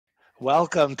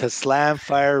Welcome to Slam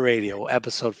Fire Radio,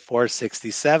 episode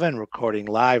 467, recording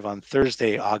live on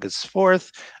Thursday, August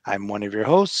 4th. I'm one of your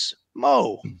hosts,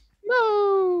 Mo.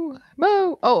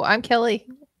 Mo. Oh, I'm Kelly.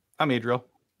 I'm Adriel.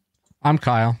 I'm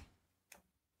Kyle.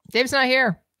 Dave's not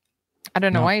here. I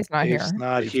don't know why he's not Dave's here.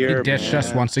 not here. He ditched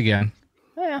us once again.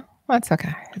 Yeah, that's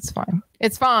okay. It's fine.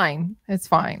 It's fine. It's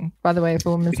fine. By the way, if a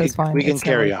woman says fine, we can it's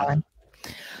carry never on. fine.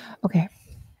 Okay.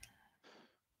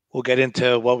 We'll get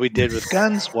into what we did with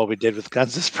guns. What we did with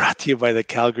guns is brought to you by the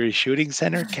Calgary Shooting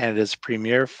Center, Canada's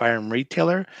premier firearm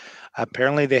retailer.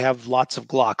 Apparently, they have lots of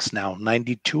Glocks now.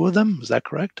 92 of them. Is that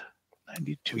correct?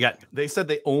 92. Yeah, they said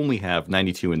they only have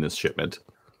 92 in this shipment.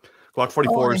 Glock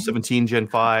 44, 17 Gen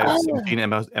 5, 17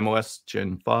 MOS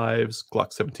Gen 5s,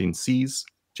 Glock 17Cs,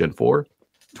 Gen 4,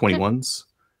 21s,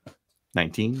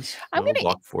 19s,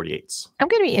 Glock 48s. I'm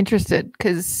going to be interested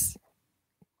because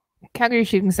Calgary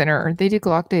Shooting Center, they do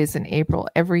Glock days in April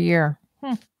every year.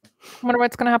 I wonder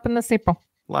what's going to happen this April.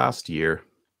 Last year.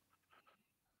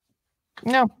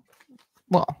 No.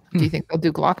 Well, do you think they'll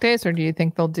do Glock days or do you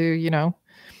think they'll do,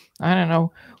 I don't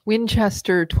know,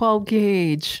 Winchester 12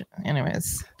 gauge?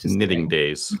 Anyways. Just knitting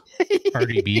days.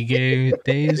 Party B days?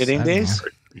 Knitting days?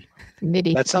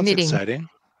 Knitting. That sounds exciting.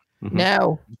 Mm-hmm.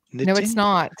 No. Knitting? No, it's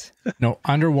not. No,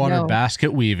 underwater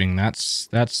basket weaving. That's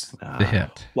the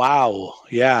hit. Wow.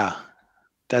 Yeah.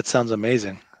 That sounds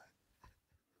amazing.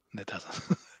 It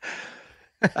doesn't.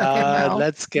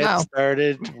 Let's get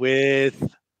started with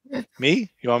me.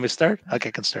 You want me to start? Okay,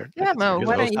 I can start. Yeah, Mo,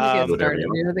 why don't you get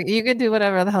started? You can do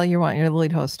whatever the hell you want. You're the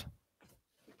lead host.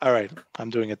 All right, I'm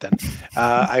doing it then.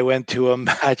 I went to a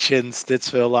match in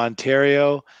Stittsville,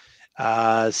 Ontario.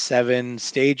 7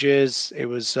 stages. It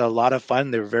was a lot of fun.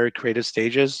 They were very creative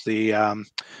stages. The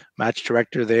match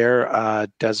director there,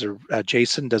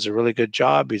 Jason, does a really good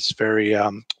job. He's very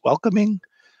welcoming.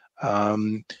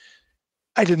 I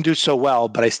didn't do so well,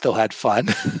 but I still had fun.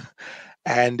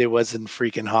 And it wasn't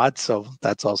freaking hot, so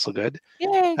that's also good.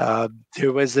 Yay.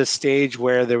 There was a stage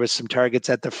where there was some targets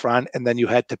at the front, and then you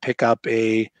had to pick up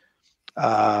it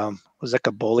was like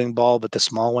a bowling ball, but the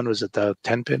small one was at the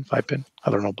 10 pin, 5 pin. I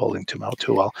don't know bowling too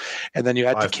well. And then you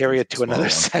had to carry it to another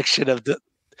section of the.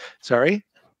 Sorry,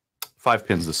 5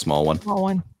 pins, the small one. Small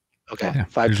one. Okay, yeah,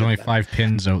 there's only 5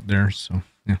 pins out there, so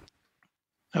yeah.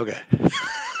 Okay.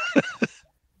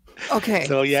 Okay.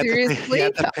 So seriously,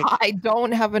 I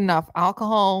don't have enough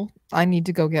alcohol. I need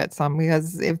to go get some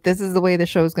because if this is the way the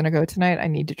show is going to go tonight, I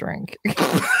need to drink.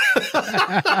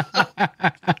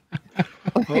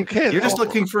 Okay. You're just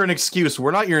looking for an excuse.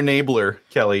 We're not your enabler,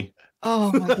 Kelly.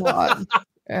 Oh my god.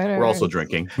 We're also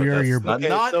drinking. We are your not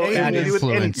bad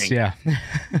influence. Yeah.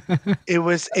 It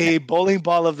was a bowling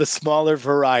ball of the smaller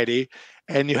variety,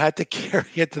 and you had to carry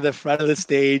it to the front of the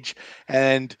stage.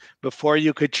 And before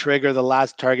you could trigger the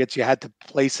last targets, you had to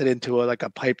place it into a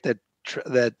pipe that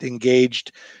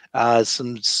engaged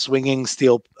some swinging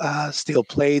steel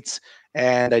plates.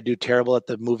 And I do terrible at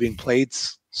the moving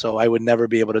plates. So I would never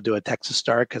be able to do a Texas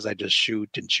Star because I just shoot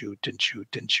and shoot and shoot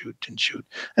and shoot and shoot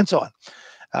and so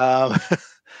on.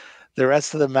 The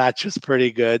rest of the match was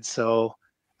pretty good. So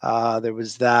there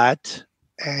was that.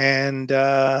 And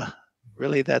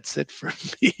really, that's it for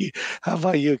me. How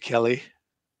about you, Kelly?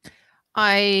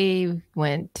 I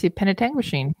went to Penetang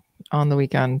Machine on the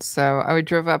weekend. So I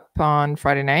drove up on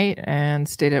Friday night and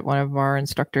stayed at one of our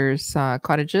instructors'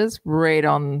 cottages right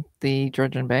on the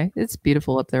Georgian Bay. It's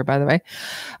beautiful up there, by the way.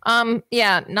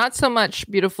 Yeah, not so much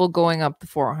beautiful going up the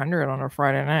 400 on a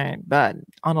Friday night, but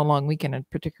on a long weekend in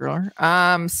particular.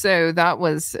 So that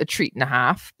was a treat and a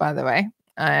half, by the way.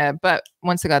 But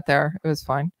once I got there, it was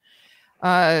fine.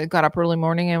 Got up early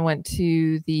morning and went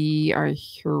to the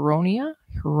Huronia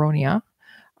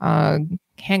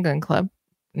handgun club.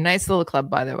 Nice little club,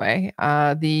 by the way.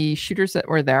 The shooters that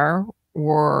were there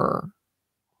were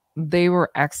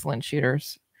excellent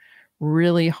shooters,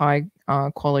 really high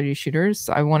quality shooters.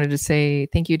 I wanted to say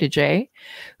thank you to Jay,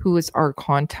 who is our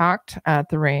contact at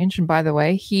the range. And by the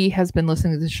way, he has been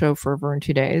listening to the show for over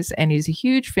 2 days, and he's a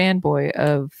huge fanboy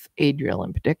of Adriel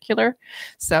in particular.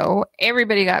 So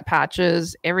everybody got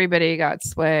patches, everybody got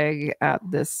swag at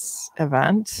this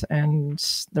event, and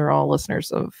they're all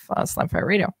listeners of Slamfire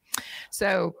Radio.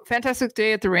 So fantastic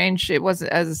day at the range. It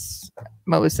wasn't, as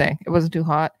Mo was saying, it wasn't too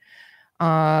hot.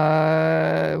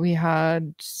 We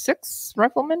had 6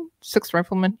 riflemen.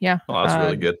 Yeah. Oh, that's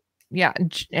really good. Yeah.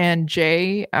 And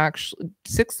Jay actually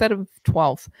 6 out of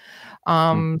 12.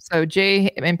 So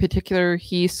Jay in particular,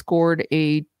 he scored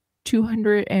a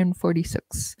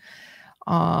 246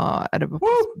 out of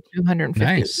 250.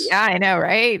 Nice. Yeah, I know,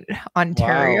 right?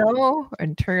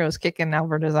 Ontario's kicking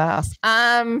Alberta's ass.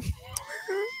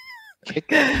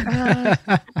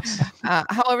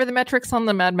 However, the metrics on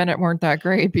the Mad Minute weren't that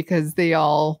great because they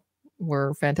all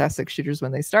were fantastic shooters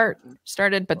when they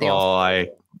started, but they all. I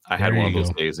had one of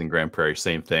those days in Grand Prairie.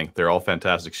 Same thing. They're all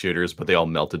fantastic shooters, but they all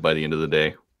melted by the end of the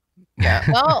day. Yeah.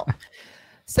 Well,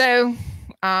 so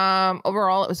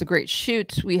overall, it was a great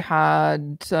shoot. We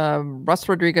had Russ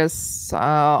Rodriguez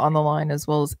on the line as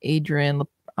well as Adrian,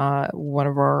 one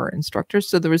of our instructors.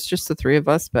 So there was just the three of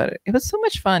us, but it was so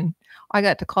much fun. I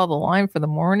got to call the line for the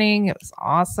morning. It was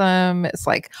awesome. It's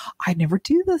like, I never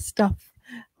do this stuff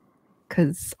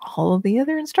because all of the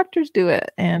other instructors do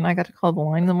it. And I got to call the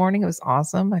line in the morning. It was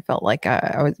awesome. I felt like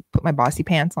I was put my bossy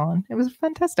pants on. It was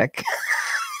fantastic.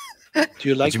 Do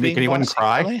you like? Did you make anyone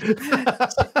cry?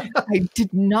 I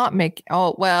did not make.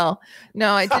 Oh well,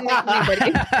 no, I didn't make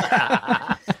anybody.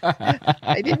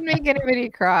 I didn't make anybody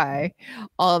cry.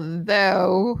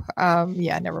 Although,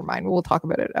 yeah, never mind. We'll talk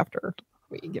about it after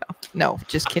we get off. No,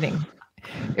 just kidding.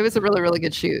 It was a really, really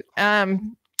good shoot.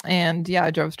 And yeah,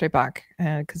 I drove straight back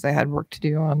because I had work to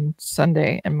do on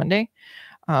Sunday and Monday.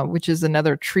 Which is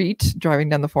another treat, driving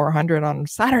down the 400 on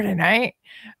Saturday night.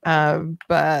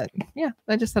 But yeah,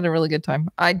 I just had a really good time.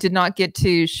 I did not get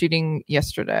to shooting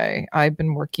yesterday. I've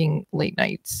been working late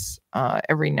nights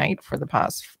every night for the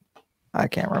past, I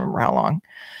can't remember how long.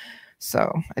 So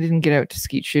I didn't get out to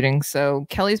skeet shooting. So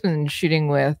Kelly's been shooting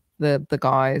with the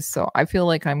guys. So I feel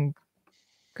like I'm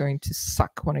going to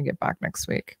suck when I get back next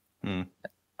week.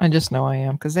 I just know I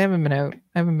am because I haven't been out.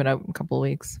 I haven't been out in a couple of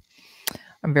weeks.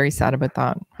 I'm very sad about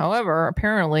that. However,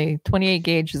 apparently 28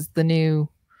 gauge is the new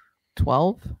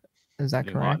 12. Is that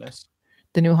correct? Hotness.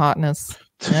 The new hotness.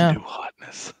 Yeah. New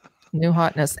hotness. New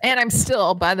hotness. And I'm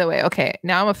still, by the way, okay,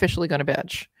 now I'm officially going to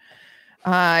bitch.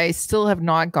 I still have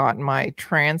not gotten my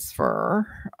transfer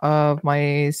of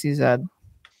my CZ,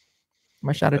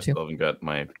 my Shadow 2. I still haven't got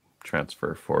my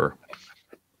transfer for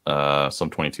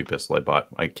some 22 pistol I bought.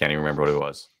 I can't even remember what it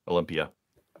was. Olympia.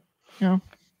 Yeah.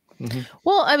 Mm-hmm.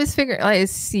 Well, I was figuring, I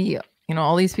see,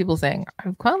 all these people saying,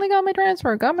 I've finally got my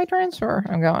transfer,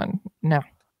 I'm going, no.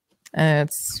 And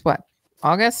it's what?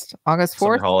 August 4th?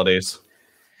 Summer holidays.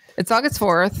 It's August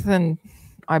 4th, and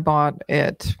I bought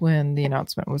it when the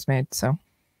announcement was made, so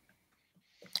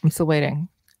I'm still waiting.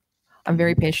 I'm a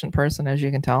very patient person, as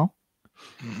you can tell.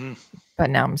 Mm-hmm.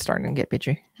 But now I'm starting to get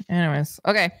bitchy. Anyways,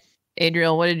 okay.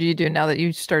 Adriel, what did you do now that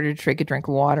you started to take a drink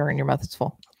of water and your mouth is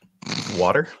full?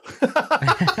 Water?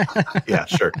 Yeah,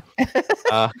 sure.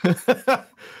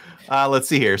 Let's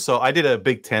see here. So I did a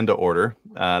Big Ten to order.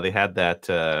 They had that,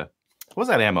 what was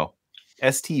that ammo?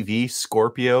 STV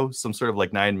Scorpio, some sort of like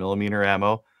 9mm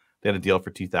ammo. They had a deal for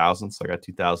 2,000, so I got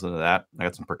 2,000 of that. I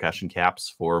got some percussion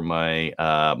caps for my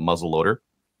muzzle loader.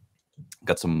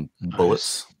 Got some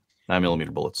bullets,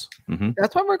 9mm bullets. Mm-hmm.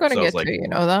 That's what we're going to get to, you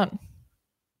know that?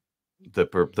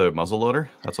 The muzzle loader.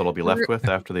 That's what I'll be left with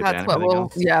after they ban everything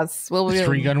else. Yes, we'll be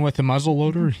 3 gun with the muzzle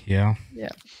loader. Yeah. Yeah.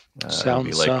 Sounds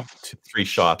be like 3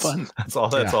 shots. Fun. That's all.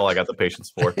 That's all I got the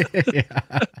patience for.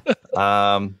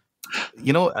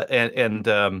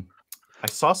 I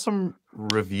saw some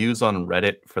reviews on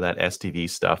Reddit for that STV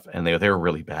stuff, and they were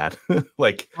really bad.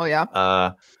 Like, oh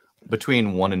yeah.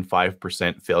 Between 1% and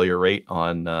 5% failure rate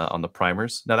on the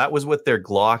primers. Now that was with their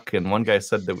Glock, and one guy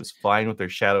said that was fine with their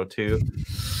Shadow 2.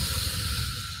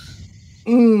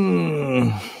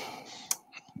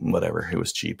 Whatever, it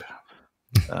was cheap.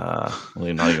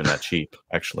 Really not even that cheap,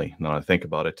 actually, now that I think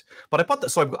about it. But I bought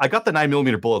I got the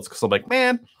 9mm bullets because I'm like,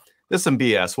 man, this is some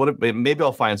BS. Maybe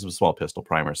I'll find some small pistol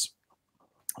primers.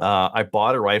 I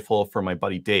bought a rifle for my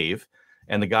buddy Dave,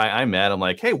 and the guy I met, I'm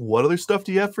like, hey, what other stuff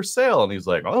do you have for sale? And he's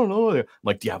like, I don't know. I'm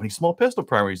like, do you have any small pistol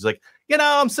primers? He's like,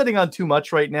 I'm sitting on too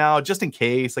much right now, just in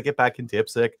case I get back into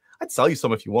IPSC. I'd sell you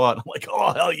some if you want. I'm like,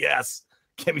 oh, hell yes.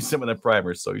 Get me some of the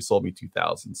primers. So he sold me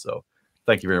 2,000. So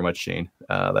thank you very much, Shane.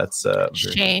 That's very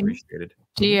Shane, appreciated.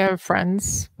 Do you have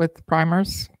friends with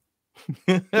primers?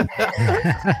 we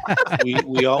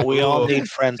all need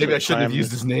friends. Maybe I shouldn't have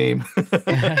used his name.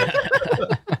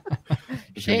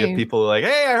 You get people like,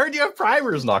 hey, I heard you have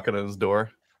primers knocking on his door.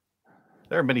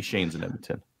 There are many Shanes in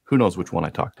Edmonton. Who knows which one I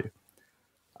talked to?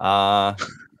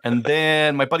 And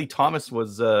then my buddy Thomas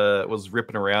was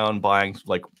ripping around buying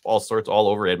like all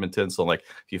over Edmonton. So I'm like,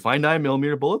 if you find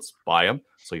 9mm bullets, buy them.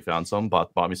 So he found some,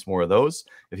 bought me some more of those.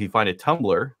 If you find a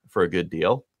tumbler for a good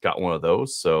deal, got one of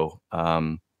those. So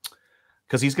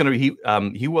because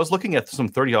he was looking at some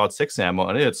 30-06 ammo,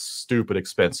 and it's stupid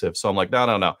expensive. So I'm like,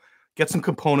 no. Get some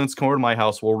components, come over to my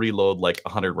house. We'll reload like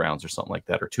 100 rounds or something like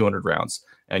that, or 200 rounds,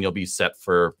 and you'll be set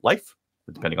for life,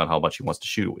 depending on how much he wants to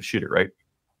shoot it, right?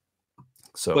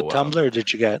 So what tumbler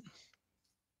did you get?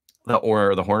 The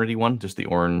Hornady one, just the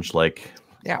orange, like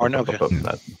yeah. Okay.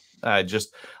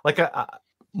 Just like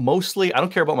mostly, I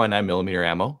don't care about my 9mm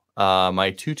ammo.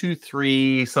 My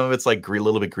 223, some of it's like a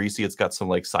little bit greasy. It's got some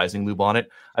like sizing lube on it.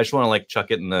 I just want to like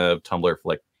chuck it in the tumbler for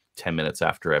like 10 minutes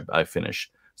after I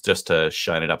finish, just to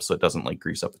shine it up so it doesn't like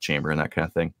grease up the chamber and that kind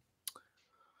of thing.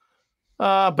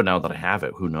 But now that I have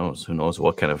it, who knows? Who knows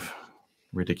what kind of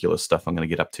ridiculous stuff I'm going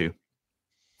to get up to.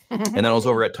 And then I was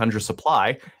over at Tundra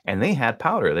Supply, and they had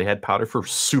powder. They had powder for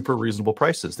super reasonable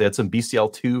prices. They had some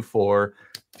BCL2 for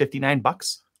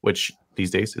 $59, which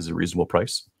these days is a reasonable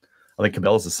price. I think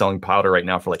Cabela's is selling powder right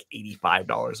now for like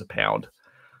 $85 a pound.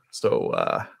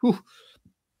 So,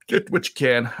 get what you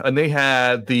can. And they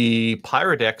had the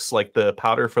Pyrodex, like the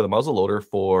powder for the muzzleloader,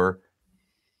 for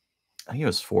I think it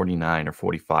was 49 or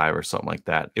 45 or something like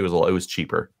that. It was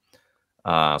cheaper.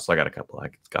 So I got a couple. I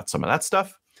got some of that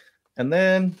stuff. And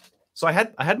then, so I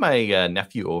had my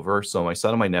nephew over. So my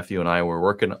son and my nephew and I were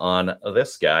working on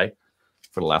this guy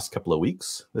for the last couple of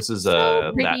weeks. This is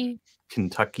that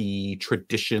Kentucky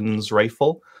Traditions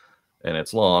rifle, and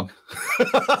it's long.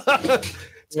 It's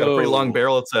got a pretty long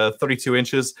barrel. It's 32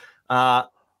 inches. Look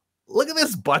at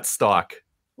this buttstock.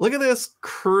 Look at this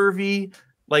curvy,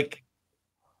 like,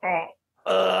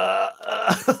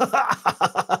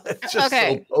 it's just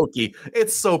so pokey.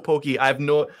 It's so pokey. I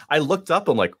looked up.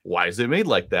 I'm like, why is it made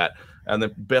like that? And the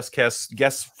best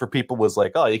guess for people was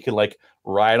like, oh, you can like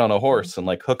ride on a horse and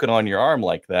like hook it on your arm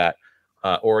like that,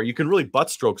 or you can really butt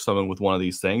stroke someone with one of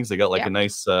these things. They got like a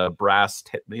nice brass.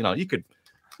 You could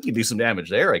do some damage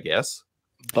there, I guess.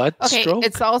 Butt stroke.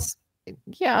 It's also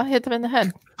hit them in the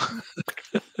head.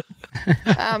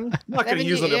 I'm not going to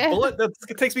use a bullet.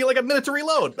 It takes me like a minute to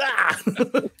reload.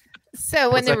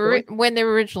 So when they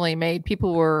were originally made,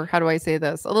 people were, how do I say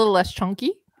this, a little less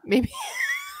chunky, maybe.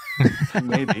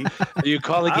 Maybe. Are you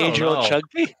calling Adriel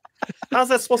chunky? How's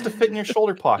that supposed to fit in your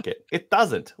shoulder pocket? It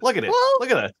doesn't. Look at it. Well,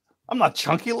 look at it. I'm not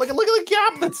chunky. Look at the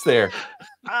gap that's there.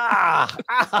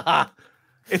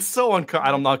 It's so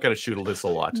uncomfortable. I'm not going to shoot this a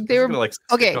lot. They were going to like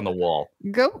stick on the wall.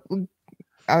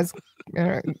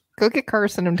 Go get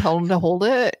Carson and tell him to hold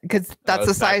it, because that's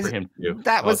the size.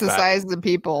 That was the size of the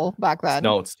people back then.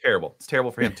 No, it's terrible. It's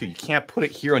terrible for him too. You can't put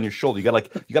it here on your shoulder. You got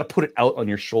to put it out on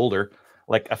your shoulder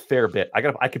like a fair bit. I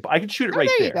could shoot it right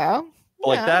there. You go. But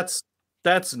like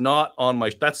that's not on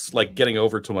my. That's like getting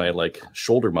over to my like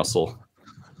shoulder muscle.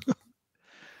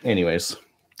 Anyways,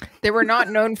 they were not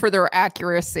known for their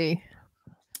accuracy.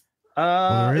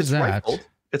 Where is that? Rifled.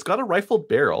 It's got a rifled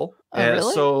barrel. Oh,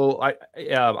 really? So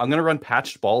I'm gonna run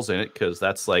patched balls in it because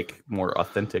that's like more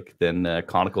authentic than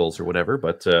conicals or whatever.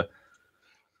 But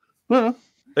well,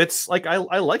 it's like I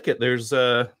like it. There's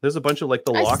a bunch of like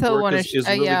the lock work is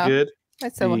really good. I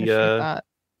so want to shoot that.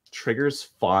 Trigger's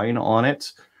fine on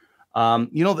it.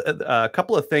 A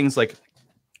couple of things like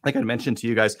I mentioned to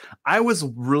you guys, I was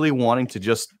really wanting to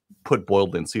just put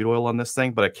boiled linseed oil on this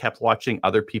thing, but I kept watching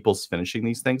other people's finishing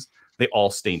these things. They all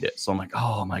stained it. So I'm like,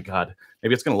 oh my God,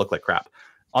 maybe it's going to look like crap.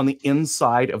 On the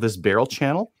inside of this barrel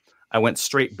channel, I went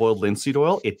straight boiled linseed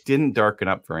oil. It didn't darken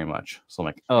up very much. So I'm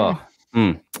like,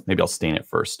 maybe I'll stain it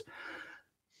first.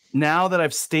 Now that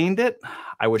I've stained it,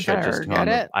 I wish I just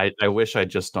I wish I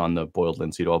just on the boiled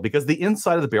linseed oil, because the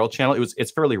inside of the barrel channel,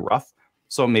 it's fairly rough.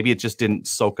 So maybe it just didn't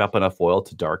soak up enough oil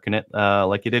to darken it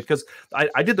like it did. Because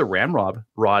I did the ramrod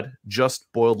rod,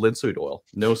 just boiled linseed oil,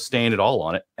 no stain at all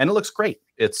on it, and it looks great.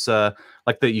 It's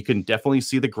you can definitely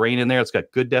see the grain in there. It's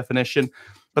got good definition,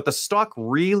 but the stock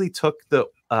really took the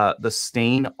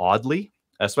stain oddly,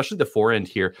 especially the forend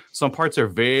here. Some parts are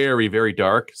very, very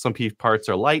dark. Some parts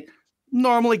are light.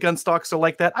 Normally gun stocks are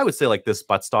like that. I would say like this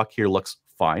buttstock here looks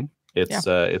fine. It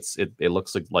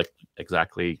looks like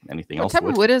exactly anything else. What type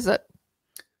of wood is it?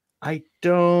 I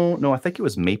don't know. I think it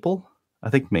was maple.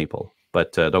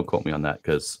 But don't quote me on that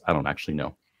because I don't actually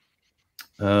know.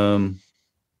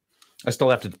 I still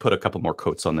have to put a couple more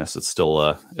coats on this. It's still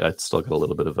got a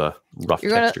little bit of a rough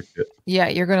texture to it. Yeah,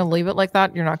 you're gonna leave it like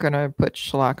that. You're not gonna put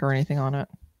shellac or anything on it.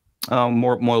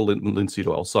 More linseed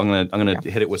oil. So I'm gonna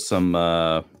hit it with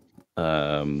some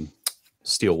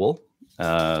steel wool.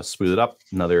 Smooth it up.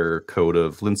 Another coat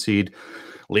of linseed.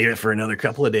 Leave it for another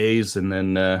couple of days and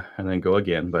then go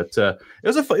again. But it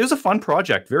was a fun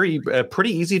project. Very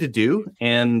pretty easy to do.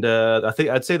 And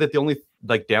I'd say that the only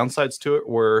like downsides to it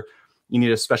were you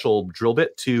need a special drill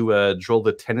bit to drill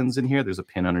the tenons in here. There's a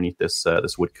pin underneath this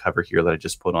wood cover here that I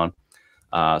just put on.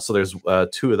 So there's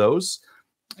 2 of those,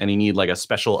 and you need like a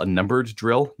numbered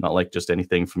drill, not like just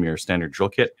anything from your standard drill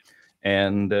kit.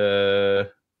 And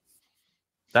that.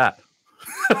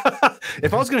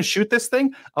 If I was going to shoot this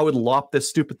thing, I would lop this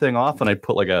stupid thing off and I'd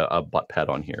put like a butt pad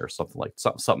on here or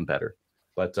something better.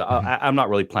 But I'm not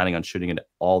really planning on shooting it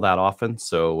all that often.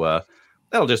 So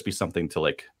that'll just be something to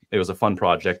like. It was a fun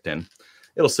project, and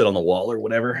it'll sit on the wall or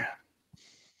whatever.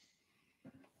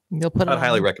 You'll put. I'd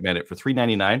highly recommend it for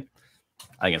 $3.99. I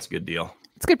think it's a good deal.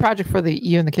 It's a good project for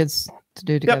you and the kids to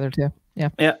do together too. Yeah.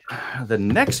 Yeah. The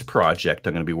next project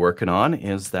I'm going to be working on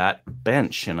is that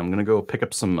bench, and I'm going to go pick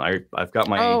up some. I've got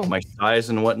my size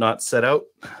and whatnot set out,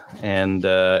 and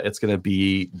it's going to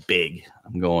be big.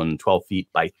 I'm going 12 feet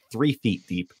by 3 feet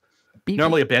deep.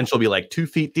 Normally a bench will be like 2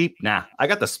 feet deep. Nah, I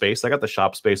got the space. I got the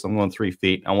shop space. I'm going 3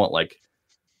 feet. I want like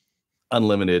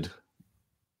unlimited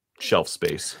shelf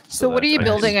space. So what are you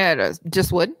building at?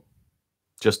 Just wood?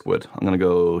 Just wood. I'm going to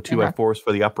go 2x4s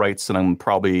for the uprights, and I'm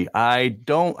probably,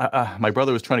 my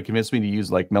brother was trying to convince me to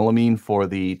use like melamine for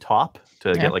the top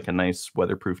to get like a nice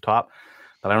weatherproof top,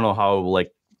 but I don't know how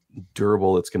like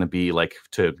durable it's going to be like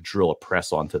to drill a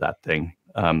press onto that thing.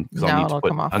 Because I'm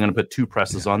going to put 2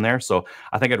 presses on there. So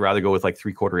I think I'd rather go with like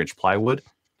 3/4 inch plywood,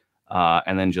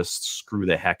 and then just screw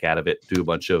the heck out of it. Do a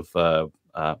bunch of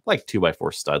like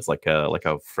 2x4 studs, like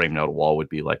a framed out wall would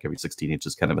be like every 16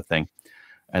 inches kind of a thing,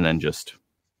 and then just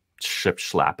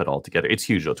slap it all together. It's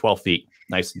huge though, 12 feet,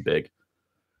 nice and big.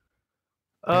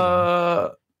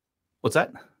 What's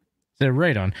that? They're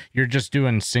right on. You're just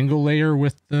doing single layer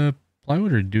with the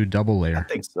plywood, or do double layer? I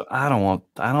think so. I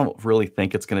don't really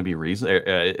think it's going to be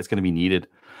it's going to be needed.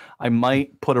 I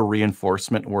might put a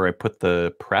reinforcement where I put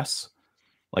the press.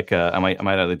 Like I might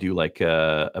either do like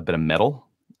a bit of metal,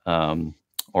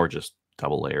 or just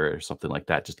double layer or something like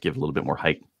that, just to give it a little bit more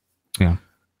height. Yeah.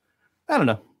 I don't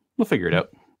know. We'll figure it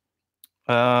out.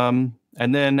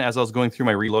 And then as I was going through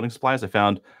my reloading supplies, I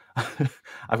found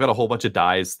I've got a whole bunch of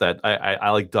dies that I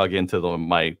like dug into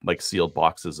my like sealed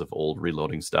boxes of old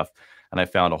reloading stuff, and I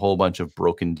found a whole bunch of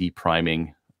broken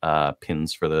depriming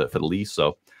pins for the lease.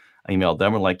 So I emailed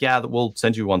them and like, yeah, we'll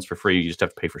send you ones for free. You just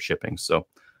have to pay for shipping. So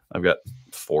I've got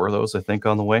 4 of those, I think,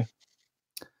 on the way.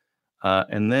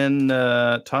 And then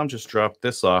Tom just dropped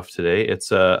this off today.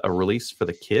 It's a release for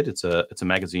the kid. It's a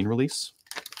magazine release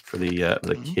for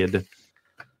the kid.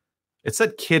 It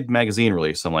said kid magazine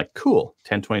release. I'm like, cool,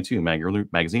 10/22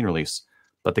 magazine release.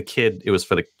 But it was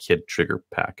for the kid trigger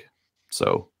pack.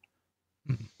 So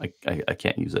I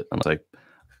can't use it. I'm like,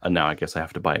 now I guess I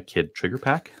have to buy a kid trigger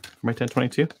pack for my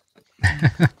 10/22.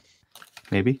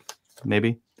 Maybe.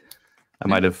 I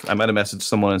might have messaged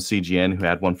someone on CGN who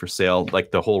had one for sale,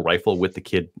 like the whole rifle with the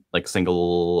kid, like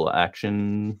single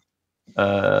action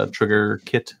trigger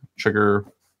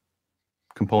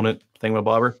component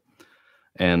thingamabobber.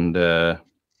 And I'll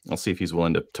see if he's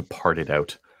willing to part it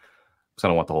out. Because I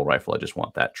don't want the whole rifle. I just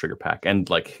want that trigger pack. And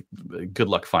like, good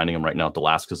luck finding them right now.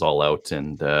 Alaska's all out.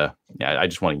 And I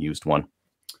just want a used one.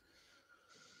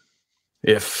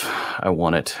 If I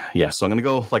want it. Yeah, so I'm going to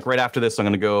go, like right after this, I'm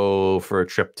going to go for a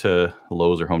trip to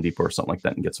Lowe's or Home Depot or something like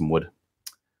that and get some wood.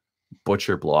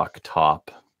 Butcher block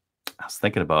top. I was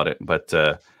thinking about it, but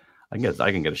I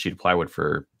can get a sheet of plywood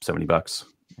for $70.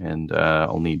 And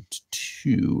I'll need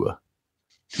 2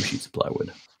 sheets of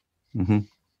plywood.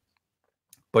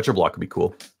 Butcher block would be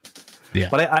cool. Yeah,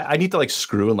 but I need to like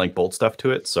screw and like bolt stuff to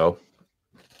it, so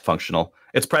functional.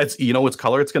 It's you know what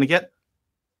color it's going to get?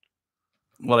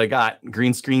 What I got,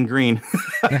 green screen green.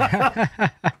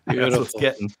 That's what it's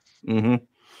getting. Gonna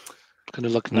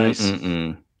look nice.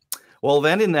 Well,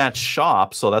 then in that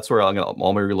shop, so that's where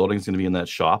all my reloading is gonna be in that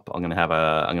shop. I'm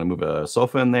gonna move a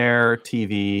sofa in there,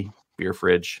 TV, beer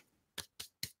fridge,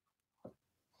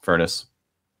 furnace.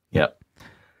 Yep.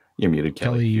 You're muted,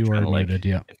 Kelly. You are muted,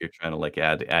 yeah. If you're trying to like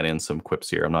add in some quips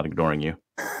here, I'm not ignoring you.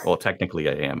 Well, technically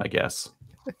I am, I guess.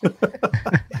 You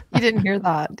didn't hear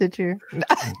that, did you?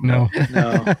 No.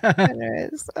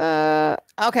 Anyways,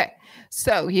 okay.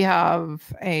 So you have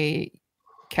a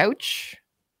couch.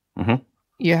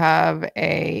 You have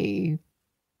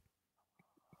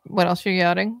what else are you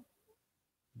adding?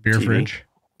 Beer TV. fridge.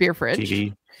 Beer fridge.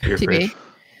 TV. Beer fridge.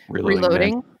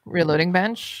 Reloading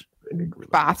bench.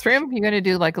 Bathroom. You're gonna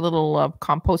do like a little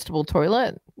compostable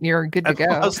toilet. You're good to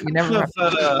go. You never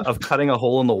of cutting a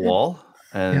hole in the wall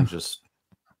and just.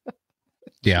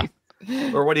 Yeah.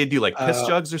 Or what do you do, like piss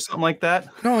jugs or something like that?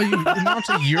 No, you mount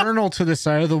a urinal to the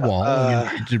side of the wall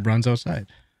and it runs outside.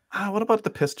 What about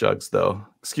the piss jugs, though?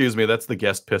 Excuse me, that's the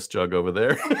guest piss jug over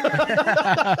there.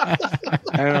 I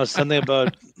don't know, something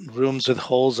about rooms with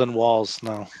holes in walls.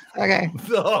 No. Okay. It's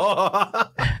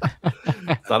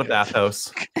not a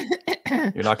bathhouse.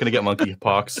 You're not going to get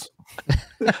monkeypox.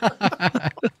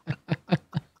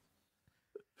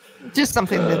 Just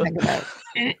something to think about.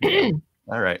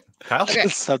 All right. Kyle? Okay.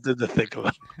 Something to think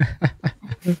about.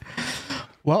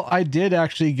 Well, I did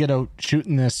actually get out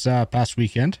shooting this past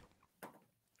weekend.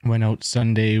 Went out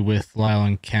Sunday with Lyle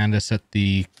and Candace at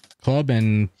the club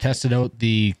and tested out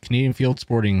the Canadian Field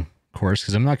Sporting course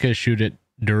because I'm not going to shoot it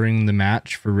during the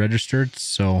match for registered.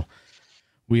 So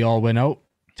we all went out,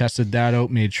 tested that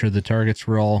out, made sure the targets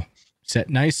were all set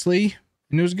nicely.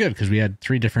 And it was good because we had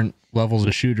 3 different levels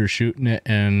of shooters shooting it.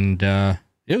 And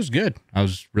it was good. I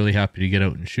was really happy to get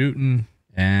out and shooting.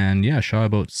 And yeah, shot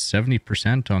about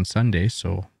 70% on Sunday.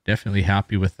 So definitely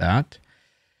happy with that.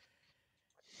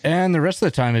 And the rest of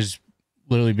the time has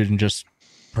literally been just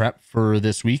prep for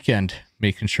this weekend,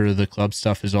 making sure the club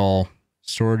stuff is all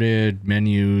sorted,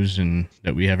 menus, and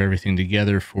that we have everything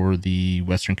together for the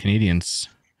Western Canadians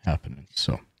happening.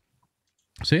 So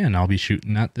yeah, and I'll be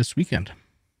shooting that this weekend.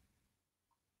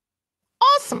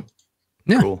 Awesome.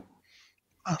 Yeah. Cool.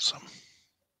 Awesome.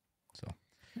 So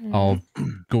I'll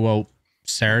go out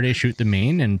Saturday, shoot the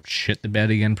main, and shit the bed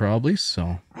again probably.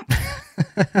 So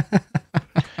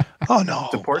Oh no!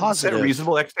 It's important to set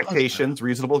reasonable expectations,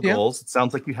 reasonable goals. It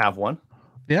sounds like you have one.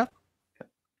 Yeah.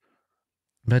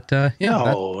 But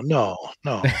yeah. No.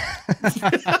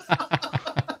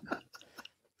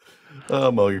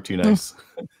 Oh, Mo, you're too nice.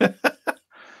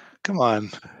 Come on.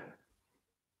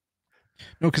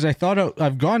 No, because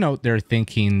I've gone out there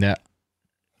thinking that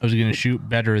I was going to shoot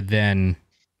better than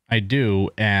I do,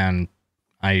 and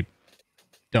I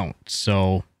don't.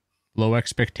 So low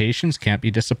expectations, can't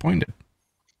be disappointed.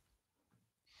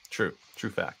 True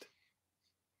fact.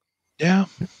 Yeah.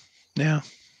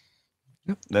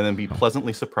 Then be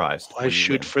pleasantly surprised. Why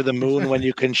shoot for the moon when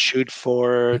you can shoot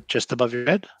for just above your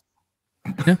head?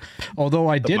 Yeah. Although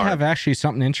I did have actually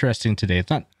something interesting today.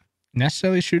 It's not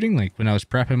necessarily shooting. Like when I was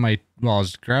prepping I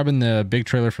was grabbing the big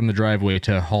trailer from the driveway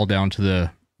to haul down to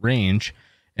the range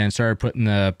and started putting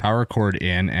the power cord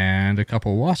in, and a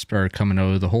couple of wasps started coming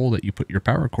out of the hole that you put your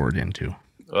power cord into.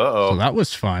 Uh-oh. So that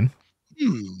was fun.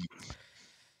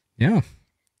 Yeah.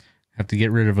 Have to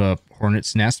get rid of a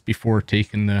hornet's nest before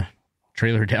taking the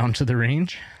trailer down to the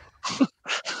range.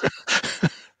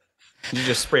 You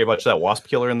just spray a bunch of that wasp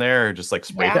killer in there, or just like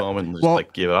spray foam and just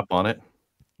like give up on it?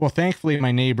 Well, thankfully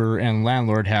my neighbor and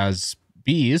landlord has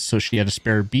bees, so she had a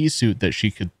spare bee suit that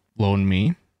she could loan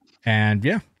me. And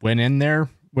yeah, went in there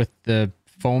with the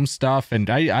foam stuff, and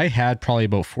I had probably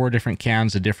about 4 different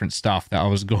cans of different stuff that I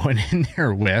was going in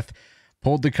there with.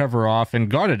 Pulled the cover off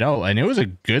and got it out, and it was a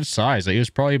good size. Like, it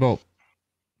was probably about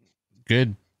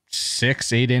good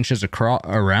 6-8 inches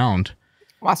around.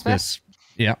 Wasp nest?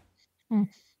 Yeah.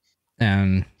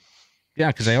 And yeah,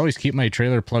 because I always keep my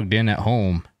trailer plugged in at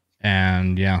home,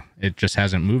 and yeah, it just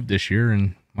hasn't moved this year,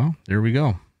 and well, there we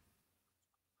go.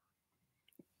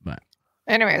 But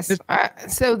anyways,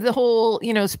 so the whole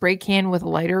spray can with a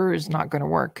lighter is not going to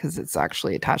work because it's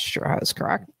actually attached to your house,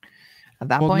 correct? At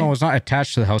that point? No, it's not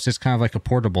attached to the house. It's kind of like a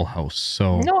portable house.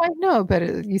 So no, I know,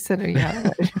 but you said you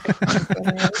had it.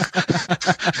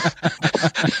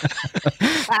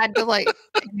 I had to like.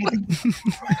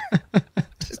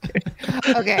 Just kidding.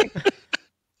 Okay.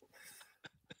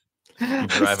 You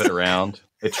drive it around.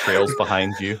 It trails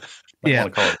behind you. I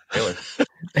want to call it a trailer.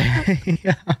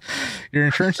 Yeah. Your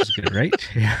insurance is good, right?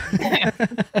 Yeah.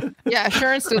 Yeah,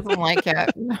 insurance doesn't like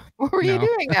it. What were you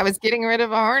doing? I was getting rid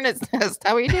of a hornet's nest.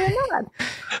 How are you doing that?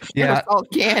 Yeah. A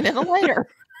salt can and a lighter.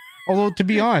 Although, to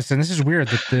be honest, and this is weird,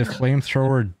 that the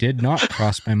flamethrower did not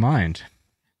cross my mind.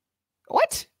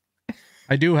 What?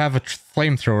 I do have a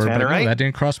flamethrower, but no, that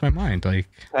didn't cross my mind. Like,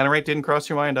 Tannerite didn't cross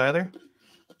your mind either?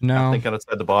 No. Not thinking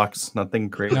outside the box. Nothing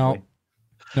crazy.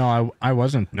 No, I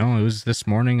wasn't. No, it was this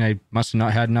morning. I must have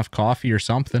not had enough coffee or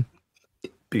something.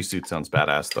 Pea suit sounds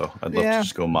badass, though. I'd love to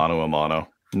just go mano a mano.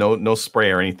 No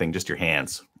spray or anything, just your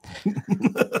hands.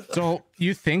 So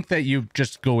you think that you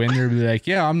just go in there and be like,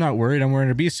 yeah, I'm not worried. I'm wearing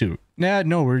a bee suit. Nah,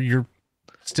 no, you're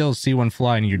still see one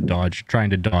fly and you're trying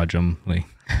to dodge them. Like,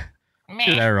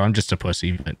 I'm just a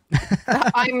pussy. But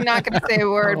I'm not going to say a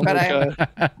word, but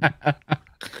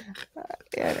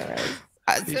yeah,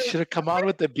 you should have come on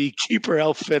with the beekeeper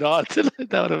outfit on.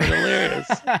 That would have been hilarious.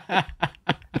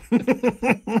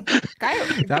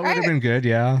 That would have been good,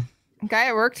 yeah. Guy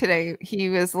at work today, he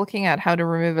was looking at how to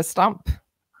remove a stump.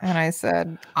 And I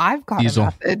said, I've got a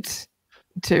method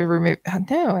to remove.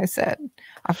 No, I said,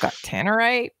 I've got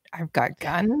tannerite. I've got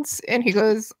guns. And he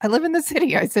goes, I live in the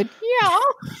city. I said,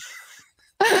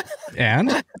 yeah.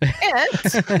 And?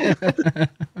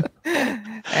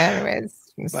 Anyways.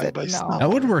 Said, no. That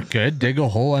would work good. Dig a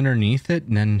hole underneath it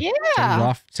and then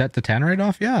set the tannerite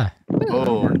off. Yeah.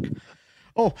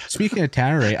 Oh, speaking of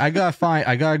tannerite, I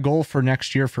got a goal for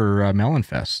next year for Melon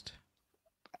Fest.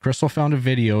 Crystal found a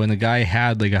video and the guy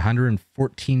had like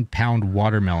 114-pound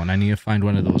watermelon. I need to find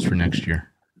one of those for next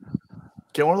year.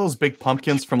 Get one of those big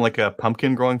pumpkins from like a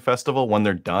pumpkin growing festival when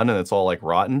they're done and it's all like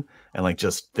rotten, and like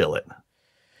just fill it.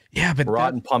 Yeah, but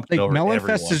rotten pumpkin like over Melonfest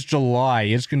everyone. is July.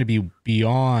 It's going to be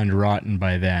beyond rotten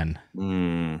by then.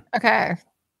 Mm. Okay.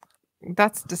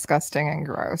 That's disgusting and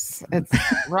gross. It's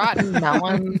rotten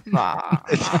melons. Put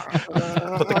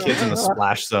the kids in the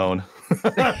splash zone.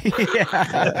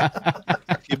 Yeah.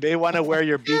 You may want to wear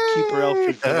your beekeeper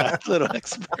outfit for that little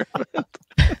experiment.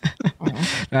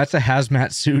 That's a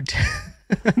hazmat suit.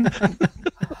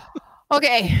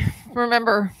 Okay.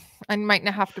 Remember, I might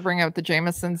not have to bring out the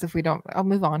Jamesons if we don't. I'll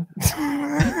move on.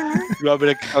 You want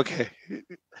me to? Okay.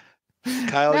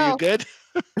 Kyle, No. you good?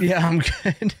 Yeah, I'm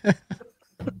good.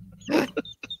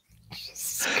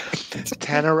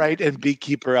 Tannerite and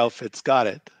beekeeper outfits. Got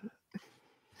it.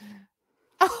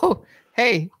 Oh,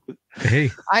 hey. Hey,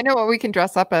 I know what we can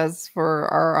dress up as for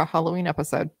our Halloween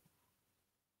episode.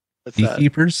 What's that?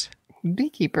 beekeepers.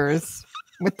 Beekeepers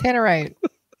with Tannerite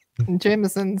and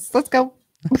Jamesons. Let's go.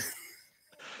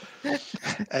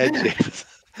 And James.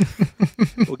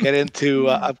 We'll get into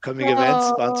upcoming events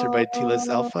sponsored by Telis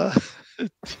Alpha.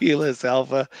 Telis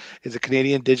Alpha is a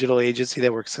Canadian digital agency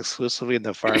that works exclusively in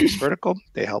the farms vertical.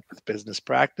 They help with business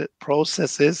practice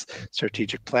processes,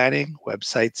 strategic planning,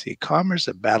 websites, e-commerce,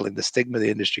 and battling the stigma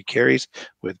the industry carries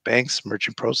with banks,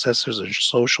 merchant processors, and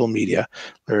social media.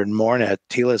 Learn more at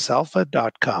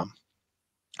telisalpha.com.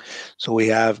 So we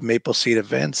have Maple Seed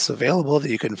events available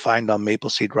that you can find on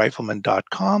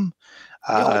mapleseedrifleman.com.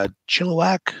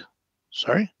 Chilliwack,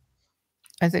 sorry?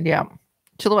 I said, yeah.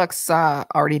 Chilliwack's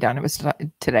already done. It was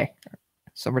today.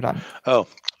 So we're done. Oh,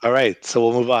 all right. So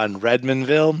we'll move on.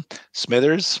 Redmondville,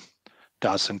 Smithers,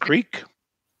 Dawson Creek,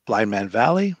 Blind Man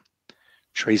Valley,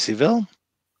 Tracyville,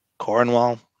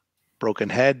 Cornwall, Broken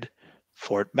Head,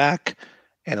 Fort Mac,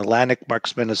 and Atlantic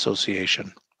Marksmen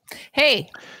Association. Hey,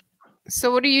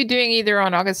 so what are you doing either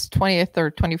on August 20th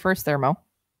or 21st there, Mo?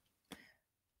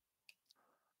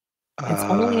 It's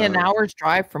only an hour's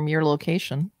drive from your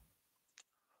location.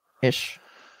 Ish.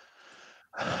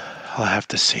 I'll have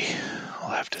to see. All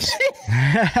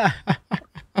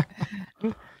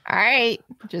right.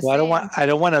 Just Well, saying. I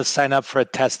don't want to sign up for a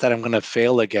test that I'm going to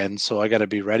fail again, so I got to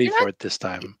be ready for it this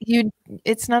time.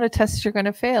 It's not a test you're going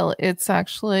to fail. It's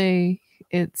actually,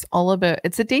 it's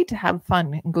a date to have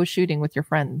fun and go shooting with your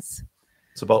friends.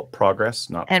 It's about progress,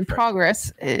 not And perfection.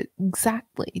 progress.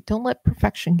 Exactly. Don't let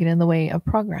perfection get in the way of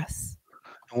progress.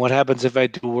 And what happens if I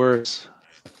do worse?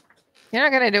 You're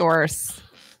not going to do worse.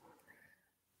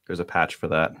 There's a patch for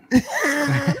that.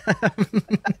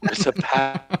 There's a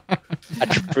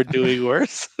patch for doing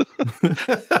worse.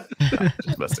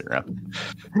 Just messing around.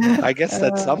 I guess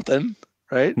that's something,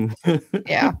 right?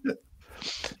 Yeah.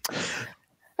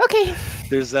 Okay.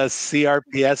 There's a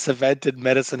CRPS event in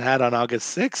Medicine Hat on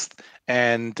August 6th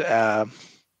and At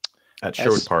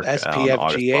Sherwood Park on August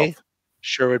SPFGA, 12th.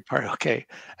 Sherwood Park, okay,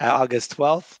 August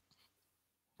 12th.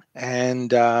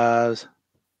 And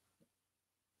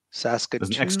Saskatoon.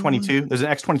 There's an X22. There's an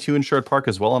X22 in Sherwood Park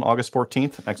as well on August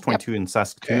 14th. X22 in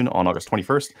Saskatoon on August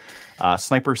 21st.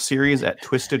 Sniper Series at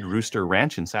Twisted Rooster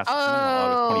Ranch in Saskatoon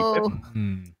on August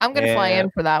 25th. I'm going to fly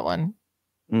in for that one.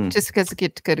 Just because I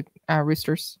get to go to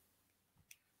Roosters.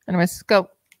 Anyways, go.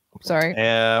 Sorry.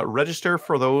 Register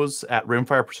for those at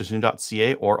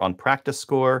rimfireprecision.ca or on Practice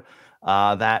Score.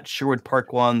 That Sherwood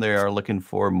Park one, they are looking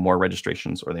for more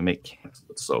registrations or they may cancel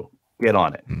it. So get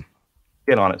on it.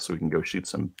 Get on it so we can go shoot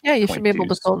some. Yeah, you should be able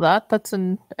to fill that. That's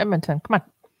in Edmonton. Come on.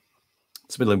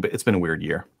 It's been a weird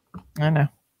year. I know.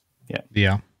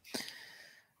 Yeah.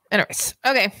 Anyways,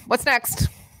 okay. What's next?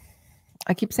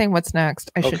 I keep saying what's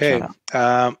next. I should shut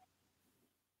up.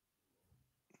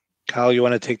 Kyle, you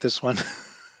want to take this one?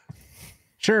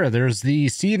 Sure. There's the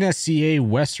CNSCA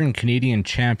Western Canadian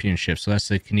Championship. So that's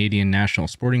the Canadian National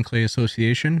Sporting Clay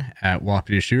Association at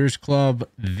Wapiti Shooters Club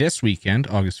this weekend,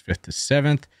 August 5th to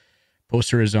 7th.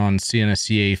 Poster is on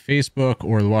CNSCA Facebook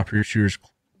or the Wapiti Shooters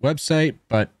website,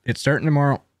 but it's starting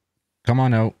tomorrow. Come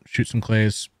on out, shoot some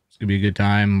clays. It's going to be a good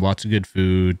time. Lots of good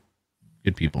food,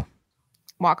 good people.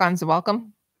 Walk-ons are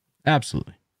welcome.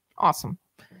 Absolutely. Awesome.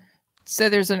 So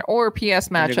there's an ORPS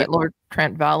match at Lower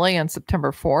Trent Valley on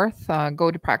September 4th.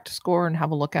 Go to Practice Score and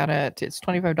have a look at it. It's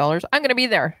 $25. I'm going to be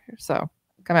there. So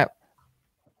come out.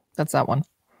 That's that one.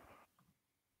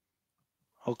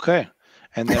 Okay.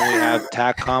 And then we have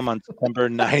TACCOM on September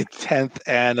 9th, 10th,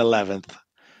 and 11th.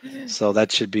 So that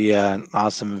should be an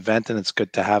awesome event, and it's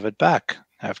good to have it back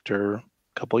after a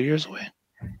couple of years away.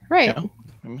 Right.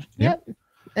 Yeah. Yep.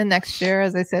 And next year,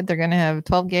 as I said, they're going to have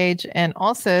 12 gauge and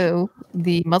also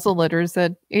the muzzle loaders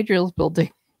that Adriel's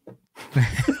building.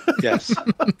 Yes.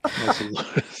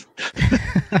 That's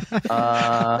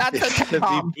a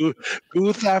TACCOM.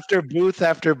 Booth after booth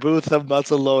after booth of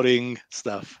muzzle loading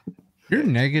stuff. You're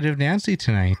negative Nancy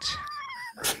tonight.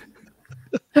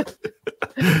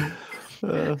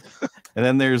 And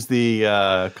then there's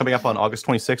the coming up on August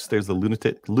 26th. There's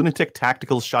the Lunatic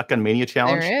Tactical Shotgun Mania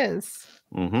Challenge. There is.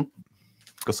 Mm-hmm.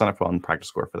 Go sign up on Practice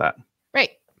Score for that.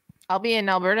 Right. I'll be in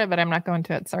Alberta, but I'm not going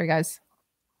to it. Sorry, guys.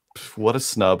 What a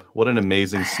snub! What an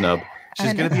amazing snub!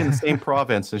 She's going to be in the same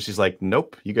province, and she's like,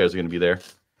 "Nope, you guys are going to be there."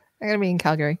 I'm going to be in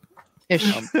Calgary.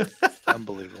 Ish.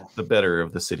 Unbelievable. The better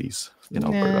of the cities in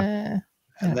Alberta.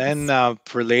 And then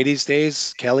for Ladies'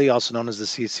 Days, Kelly, also known as the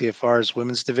CCFR's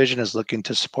Women's Division, is looking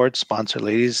to sponsor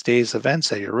Ladies' Days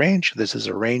events at your range. This is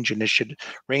a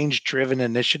range-driven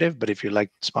initiative, but if you'd like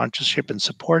sponsorship and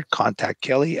support, contact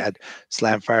Kelly at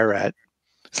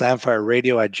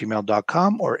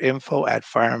slamfireradio@gmail.com or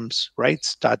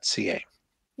info@farmsrights.ca.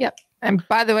 Yep. And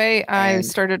by the way, I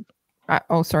started.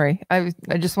 Sorry. I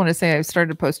just want to say I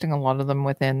started posting a lot of them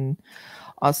within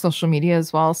social media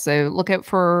as well. So look out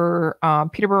for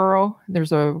Peterborough.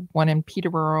 There's a one in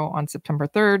Peterborough on September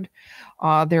 3rd.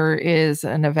 There is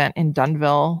an event in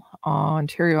Dunnville,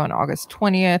 Ontario on August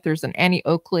 20th. There's an Annie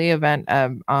Oakley event at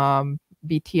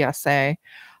BTSA.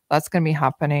 That's going to be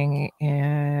happening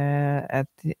I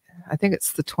think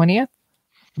it's the 20th,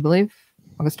 I believe,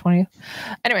 August 20th.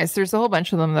 Anyways, there's a whole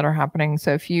bunch of them that are happening.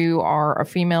 So if you are a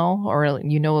female or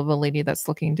you know of a lady that's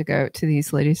looking to go to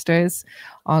these Ladies' Days,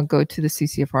 go to the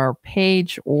CCFR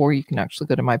page, or you can actually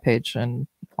go to my page, and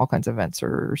all kinds of events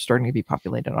are starting to be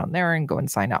populated on there, and go and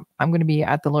sign up. I'm going to be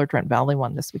at the Lower Trent Valley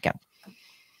one this weekend.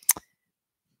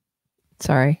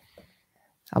 Sorry.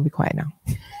 I'll be quiet now.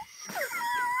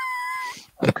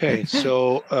 Okay,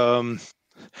 so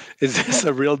is this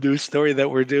a real news story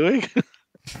that we're doing?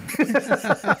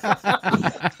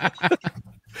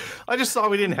 I just saw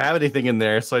we didn't have anything in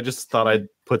there, so I just thought I'd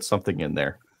put something in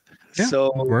there. Yeah,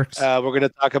 so we're works. going to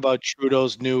talk about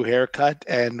Trudeau's new haircut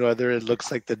and whether it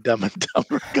looks like the Dumb and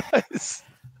Dumber guys.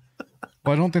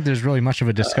 Well, I don't think there's really much of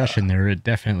a discussion there. It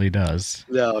definitely does.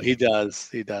 No, he does.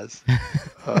 He does.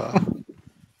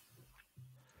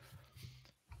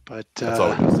 But that's all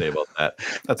we're going to say about that.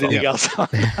 That's anything else on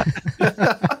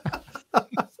that?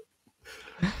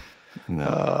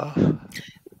 No.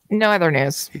 No other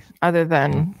news other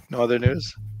than No other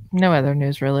news? no other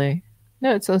news really.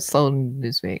 No, it's a slow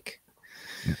news week.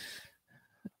 I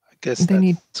guess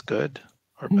They that's good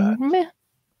or bad.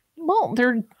 Well,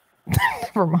 they're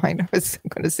never mind. I was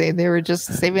going to say they were just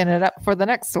saving it up for the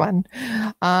next one.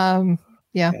 That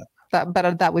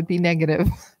would be negative.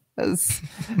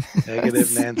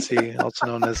 Negative Nancy, also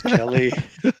known as Kelly.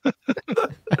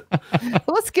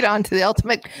 Let's get on to the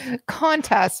ultimate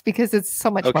contest because it's so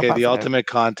much more Okay, the positive. ultimate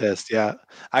contest. Yeah.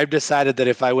 I've decided that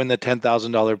if I win the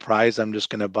 $10,000 prize, I'm just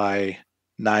going to buy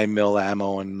 9 mil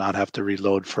ammo and not have to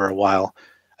reload for a while.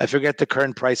 I forget the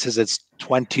current prices. It's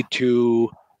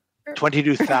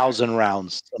 22,000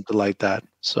 rounds, something like that.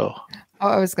 So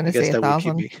I was going to say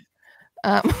 1,000.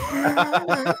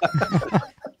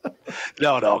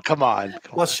 No, come on.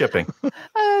 Plus shipping.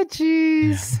 Oh,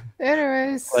 geez.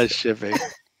 Anyways. Plus shipping.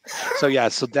 So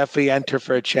definitely enter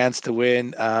for a chance to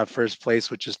win first place,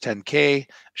 which is 10K,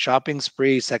 shopping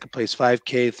spree, second place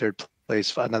 5K, third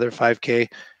place another 5K.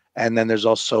 And then there's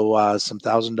also some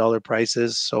 $1,000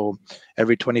 prizes. So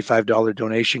every $25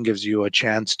 donation gives you a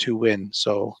chance to win.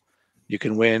 So you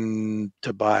can win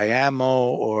to buy ammo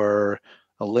or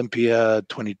Olympia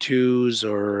 22s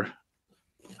or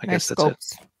I guess that's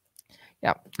scopes.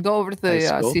 Yeah. Go over to the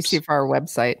CCFR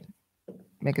website.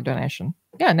 Make a donation.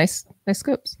 Yeah, nice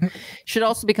scopes. Should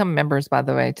also become members, by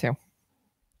the way, too.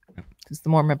 Because the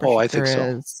more membership I think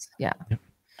there is, yeah.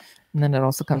 And then it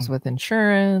also comes with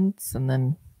insurance, and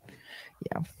then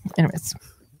anyways.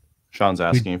 Sean's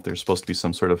asking if there's supposed to be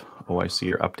some sort of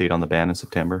OIC or update on the ban in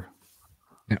September.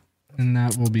 Yeah, and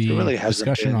that will be really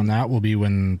discussion on that will be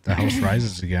when the House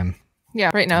rises again. Yeah,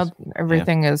 right now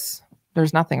everything is.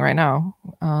 There's nothing right now.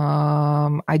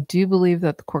 I do believe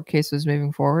that the court case was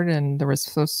moving forward, and there was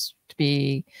supposed to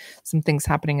be some things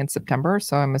happening in September.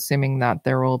 So I'm assuming that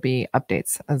there will be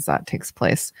updates as that takes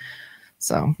place.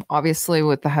 So obviously,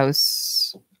 with the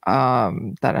House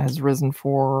that has risen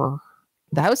for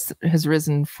the House has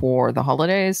risen for the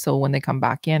holidays. So when they come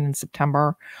back in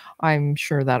September, I'm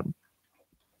sure that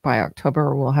by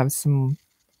October we'll have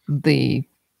the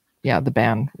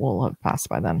ban will have passed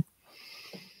by then.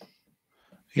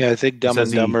 Yeah, I think Dumb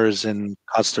and Dumber is in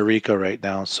Costa Rica right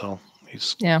now, so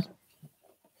he's yeah.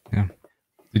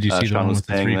 Did you see the one with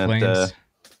the 3 planes?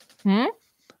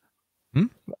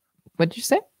 What did you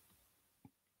say?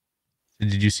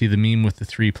 Did you see the meme with the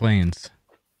 3 planes?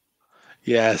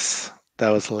 Yes, that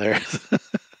was hilarious.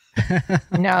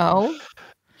 No.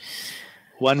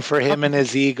 One for him and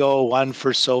his ego, one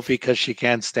for Sophie because she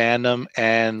can't stand him,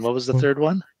 and what was the third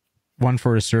one? One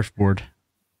for a surfboard.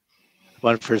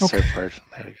 One for a surfboard.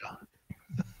 There you go.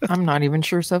 I'm not even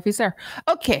sure Sophie's there.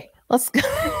 Okay, let's go.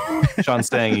 Sean's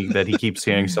saying that he keeps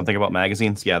hearing something about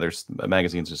magazines. Yeah, there's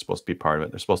magazines are supposed to be part of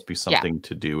it. There's supposed to be something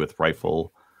to do with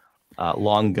rifle,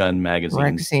 long gun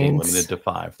magazines being limited to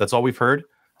 5. That's all we've heard.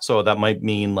 So that might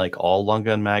mean like all long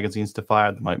gun magazines to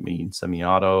 5. That might mean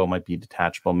semi-auto. Might be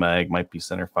detachable mag. Might be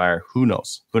center fire. Who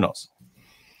knows? Who knows?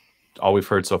 All we've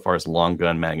heard so far is long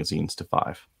gun magazines to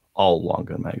 5. All long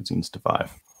gun magazines to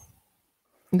 5.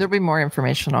 There'll be more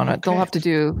information on it. They'll have to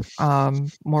do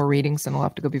more readings, and they'll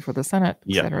have to go before the Senate,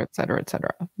 et cetera, et cetera, et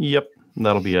cetera. Yep,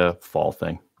 that'll be a fall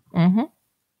thing. Mm-hmm.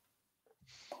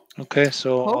 Okay,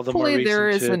 so hopefully there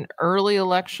is an early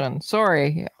election.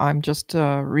 Sorry, I'm just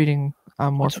reading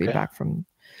more feedback from.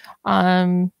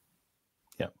 Yeah,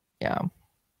 I'm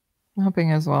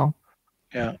hoping as well.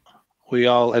 Yeah,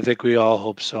 I think we all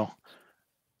hope so.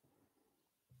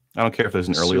 I don't care if there's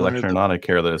an early election or not. I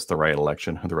care that it's the right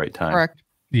election at the right time. Correct.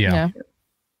 Yeah.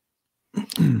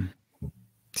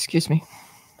 Excuse me.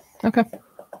 Okay.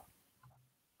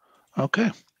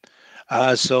 Okay.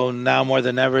 So now more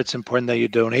than ever, it's important that you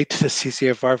donate to the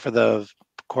CCFR for the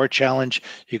core challenge.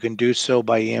 You can do so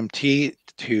by EMT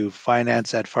to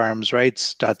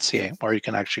finance@firearmsrights.ca, or you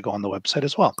can actually go on the website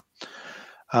as well.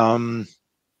 Slamfire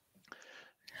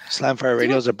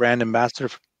Radio is a brand ambassador.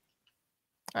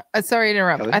 Sorry to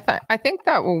interrupt. I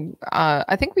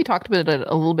think we talked about it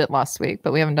a little bit last week,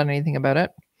 but we haven't done anything about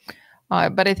it.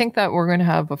 But I think that we're going to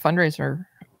have a fundraiser.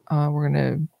 We're going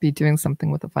to be doing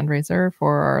something with a fundraiser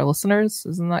for our listeners.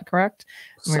 Isn't that correct?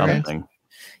 Something.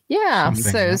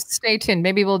 So stay tuned.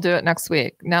 Maybe we'll do it next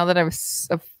week. Now that I've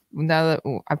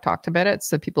talked about it,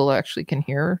 so people actually can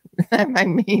hear. I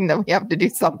mean that we have to do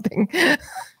something.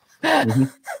 Mm-hmm.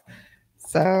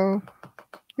 So.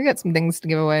 We got some things to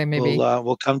give away. Maybe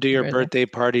we'll come to your birthday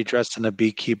party dressed in a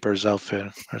beekeeper's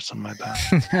outfit or something like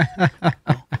that.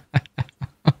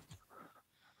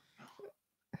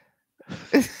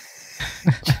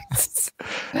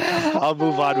 I'll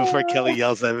move on before Kelly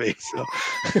yells at me. So.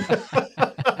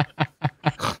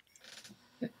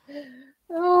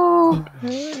 Oh,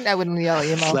 I wouldn't yell at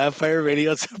you, Mo. Slamfire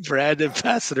Radio is a brand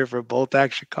ambassador for Bolt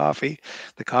Action Coffee.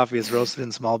 The coffee is roasted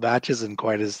in small batches and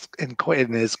is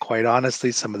quite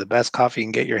honestly some of the best coffee you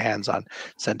can get your hands on.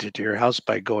 Sent it to your house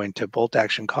by going to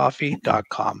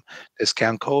boltactioncoffee.com.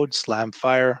 Discount code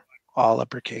SLAMFIRE, all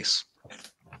uppercase.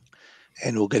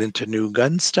 And we'll get into new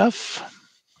gun stuff.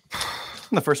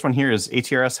 The first one here is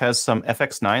ATRS has some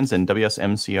FX9s and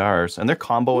WSMCRs, and they're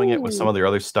comboing it with some of their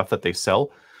other stuff that they sell.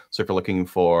 So if you're looking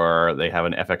for, they have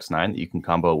an FX9 that you can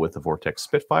combo with a Vortex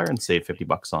Spitfire and save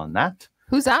 $50 on that.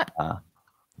 Who's that?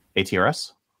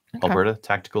 ATRS, Alberta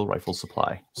Tactical Rifle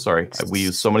Supply. Sorry, we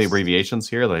use so many abbreviations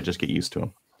here that I just get used to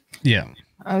them. Yeah.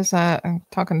 I was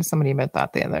talking to somebody about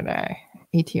that the other day.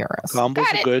 ATRS.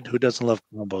 Combos are good. Who doesn't love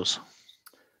combos?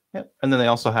 Yeah, and then they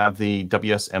also have the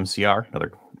WSMCR,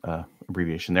 another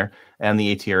abbreviation there, and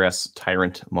the ATRS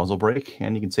Tyrant muzzle brake,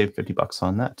 and you can save $50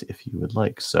 on that if you would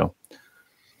like. So.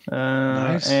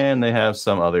 Nice. And they have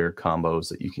some other combos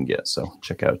that you can get. So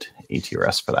check out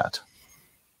ATRS for that.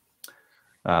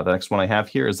 The next one I have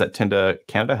here is that Tinda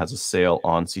Canada has a sale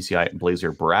on CCI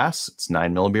Blazer Brass. It's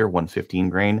 9mm, 115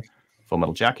 grain full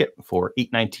metal jacket for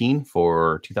 $819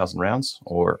 for 2,000 rounds,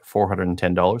 or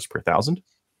 $410 per 1,000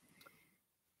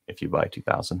 if you buy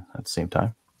 2,000 at the same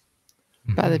time.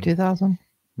 Buy the 2,000.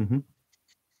 Mm-hmm.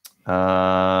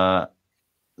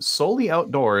 Solely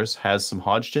Outdoors has some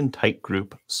Hodgdon Tight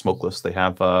Group smokeless. They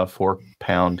have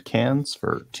 4-pound cans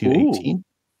for $218.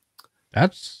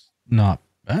 That's not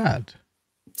bad.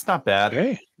 It's not bad.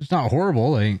 Hey. It's not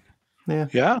horrible.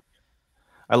 Yeah.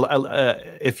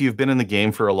 If you've been in the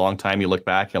game for a long time, you look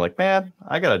back and you're like, man,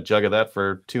 I got a jug of that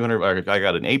for $200. I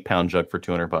got an 8-pound jug for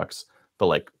 $200. But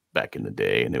like back in the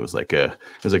day, and it was a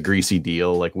greasy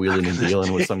deal, like wheeling and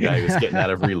dealing with some guy who was getting out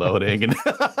of reloading, and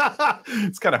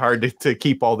it's kind of hard to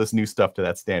keep all this new stuff to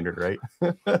that standard, right?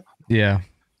 Yeah,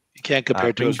 you can't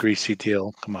compare to a greasy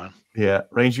deal. Come on. Yeah,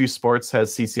 Rangeview Sports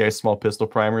has CCI small pistol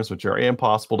primers, which are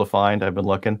impossible to find. I've been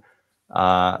looking.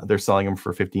 They're selling them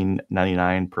for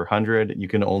 $15.99 per 100. You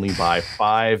can only buy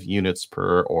 5 units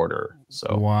per order.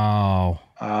 So wow,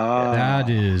 that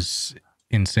is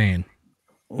insane.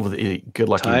 Well, good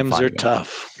luck. Times are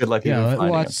tough. Good luck. Yeah,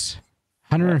 what's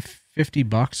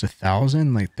 $150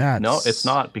 1,000 like that? No, it's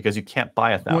not, because you can't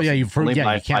buy 1,000. Well, yeah, you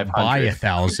can't buy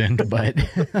 1,000, but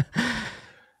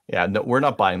yeah, no, we're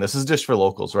not buying this. This is just for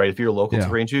locals, right? If you're local to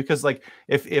Rangeview, because like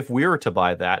if we were to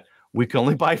buy that, we can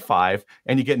only buy 5,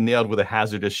 and you get nailed with a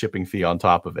hazardous shipping fee on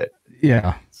top of it.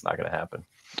 Yeah. It's not going to happen.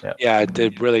 Yeah,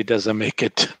 it really doesn't make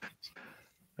it.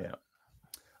 Yeah.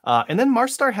 And then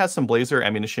Marstar has some Blazer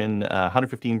ammunition,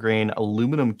 115 grain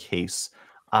aluminum case.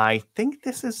 I think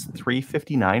this is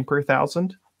 $359 per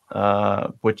 1,000,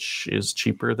 which is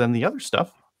cheaper than the other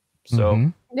stuff.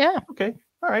 So, Yeah. Okay.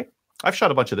 All right. I've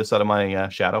shot a bunch of this out of my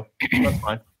Shadow. So that's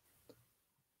fine.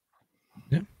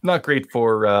 Yeah. Not great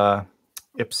for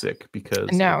IPSC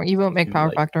because No, you won't make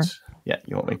power factor. Yeah,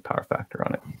 you won't make power factor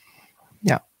on it.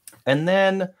 Yeah. And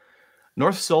then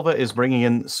North Silva is bringing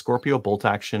in Scorpio bolt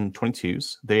action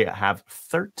 22s. They have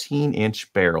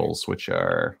 13-inch barrels, which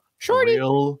are Shorty.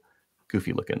 real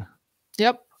goofy looking.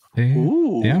 Yep.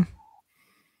 Ooh. Yeah.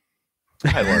 I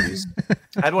had one of these.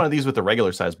 I had one of these with the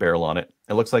regular size barrel on it.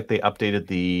 It looks like they updated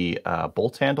the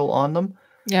bolt handle on them.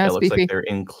 Yeah, It it's looks beefy. like they're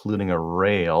including a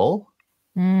rail.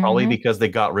 Probably because they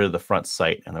got rid of the front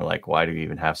sight and they're like, why do we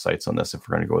even have sights on this if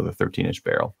we're going to go with a 13-inch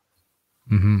barrel?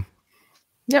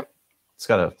 Yep. It's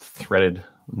got a threaded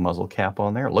muzzle cap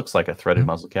on there. It looks like a threaded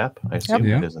muzzle cap. I assume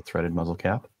it is a threaded muzzle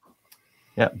cap.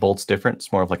 Yeah, bolt's different.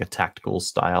 It's more of like a tactical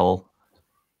style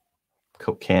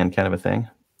Coke can kind of a thing.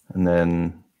 And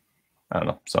then, I don't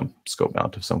know, some scope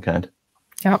mount of some kind.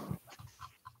 Yep.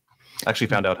 I actually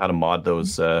found out how to mod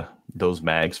those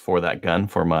mags for that gun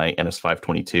for my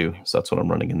NS522. So that's what I'm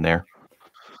running in there.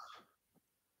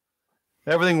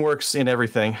 Everything works in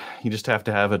everything. You just have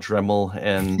to have a Dremel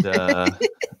and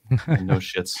no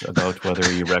shits about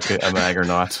whether you wreck a mag or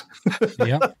not.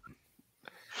 Yep.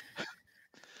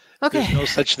 Okay. There's no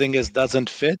such thing as doesn't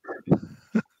fit.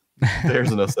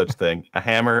 There's no such thing. A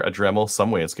hammer, a Dremel,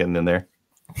 some way it's getting in there.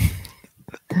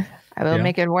 I will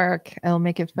make it work. I'll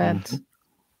make it fit. Mm-hmm.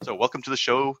 So welcome to the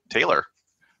show, Taylor.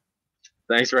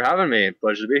 Thanks for having me.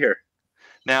 Pleasure to be here.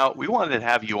 Now, we wanted to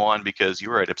have you on because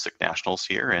you were at IPSC Nationals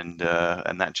here, and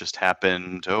that just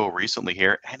happened, recently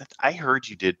here. And I heard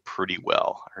you did pretty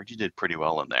well. I heard you did pretty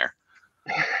well in there.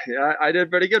 Yeah, I did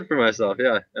pretty good for myself.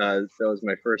 Yeah, that was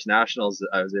my first Nationals.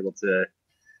 I was able to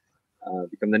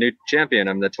become the new champion.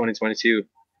 I'm the 2022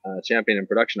 champion in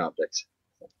production optics.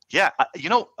 Yeah, I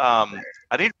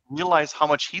didn't realize how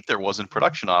much heat there was in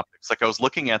production optics. Like I was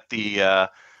looking at the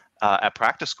at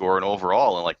practice score and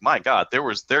overall, and like, my God, there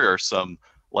are some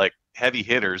like heavy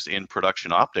hitters in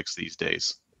production optics these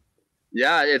days.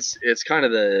 Yeah, it's kind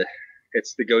of the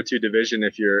go-to division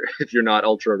if you're not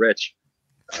ultra rich.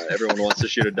 Everyone wants to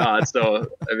shoot a dot, so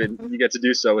I mean, you get to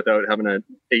do so without having a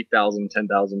 $8,000,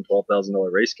 $10,000,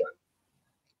 $12,000 race gun.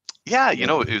 Yeah,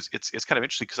 it's kind of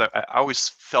interesting because I always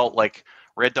felt like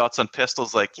red dots on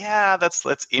pistols, like, yeah,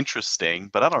 that's interesting,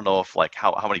 but I don't know if like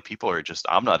how many people are just,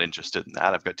 I'm not interested in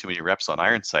that. I've got too many reps on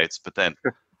iron sights, but then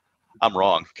I'm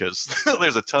wrong because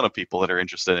there's a ton of people that are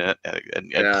interested in it,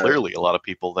 and clearly a lot of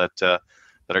people that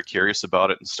are curious about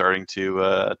it and starting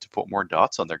to put more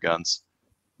dots on their guns.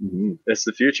 Mm-hmm. It's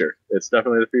the future. It's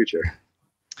definitely the future.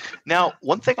 Now,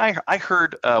 one thing I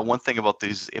heard one thing about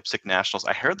these IPSC Nationals,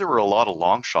 I heard there were a lot of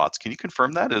long shots. Can you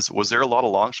confirm that? Was there a lot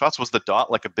of long shots? Was the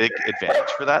dot like a big advantage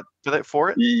for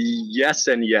it? Yes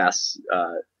and yes.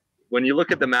 When you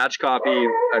look at the match copy,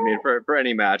 I mean, for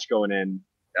any match going in,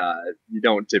 you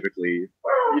don't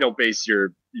base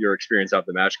your experience off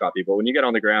the match copy. But when you get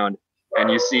on the ground and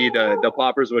you see the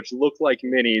poppers, which look like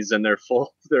minis and they're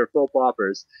full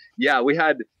poppers. Yeah, we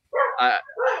had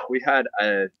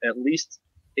at least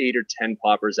 8 or 10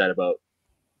 poppers at about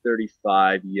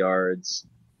 35 yards,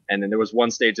 and then there was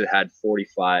one stage that had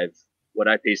 45, what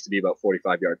I paced to be about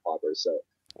 45-yard poppers. So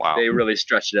wow, they really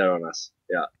stretched it out on us.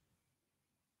 Yeah.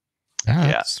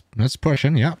 That's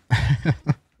pushing. Yeah.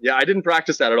 Yeah, I didn't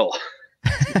practice that at all.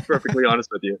 To be perfectly honest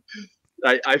with you,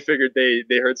 I figured they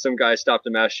heard some guy stopped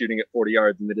a mass shooting at 40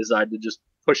 yards, and they decided to just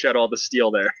push out all the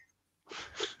steel there.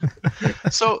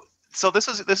 So this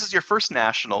is your first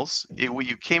Nationals.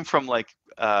 You came from like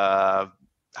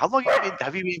how long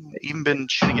have you even been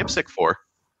shooting IPSC for?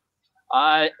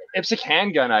 IPSC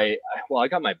handgun. I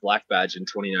got my black badge in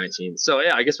 2019. So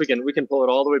yeah, I guess we can pull it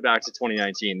all the way back to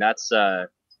 2019.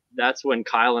 That's when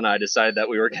Kyle and I decided that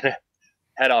we were gonna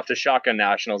head off to shotgun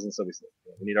Nationals, and so we said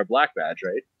we need our black badge,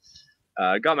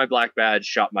 right? Got my black badge,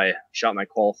 shot my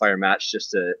qualifier match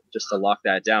just to lock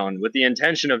that down with the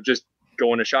intention of just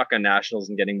going to shotgun Nationals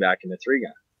and getting back into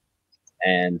 3-gun,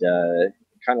 and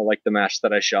kind of like the match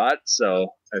that I shot.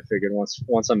 So I figured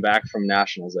once I'm back from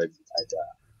Nationals,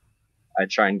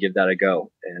 I'd try and give that a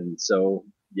go. And so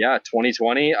yeah,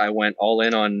 2020 I went all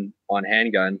in on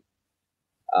handgun.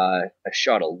 I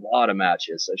shot a lot of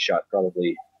matches. I shot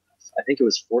probably, I think it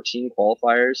was 14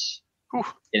 qualifiers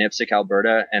in IPSC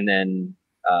Alberta, and then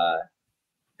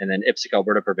IPSC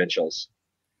Alberta provincials.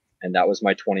 and that was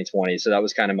my 2020. So that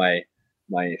was kind of my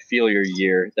failure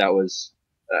year. That was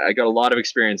I got a lot of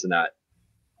experience in that.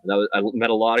 I met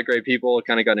a lot of great people.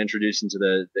 Kind of got introduced into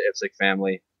the IPSC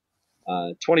family.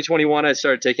 2021, I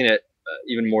started taking it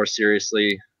even more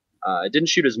seriously. I didn't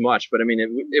shoot as much, but I mean,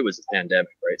 it was a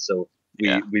pandemic, right? So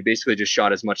we basically just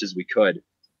shot as much as we could,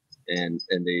 and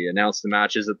they announced the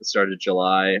matches at the start of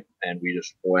July, and we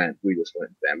just went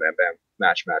bam, bam, bam,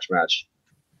 match,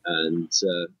 and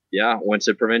went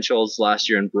to provincials last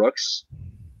year in Brooks,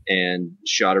 and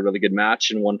shot a really good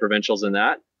match and won provincials in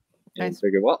that. And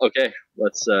figured, well, okay,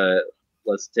 let's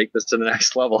take this to the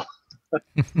next level.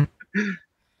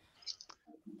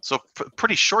 So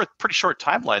pretty short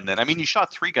timeline then. I mean, you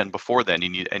shot 3-gun before then,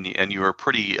 and you were a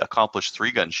pretty accomplished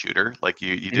 3-gun shooter. Like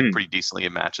you did pretty decently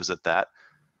in matches at that.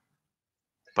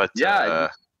 But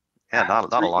not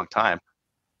a long time.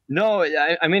 No,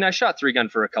 I mean, I shot 3-gun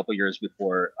for a couple years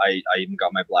before I even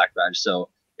got my black badge. So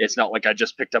it's not like I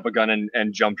just picked up a gun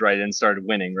and jumped right in and started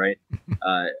winning, right?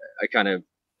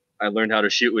 I learned how to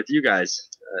shoot with you guys.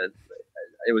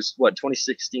 It was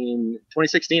 2016.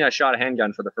 2016, I shot a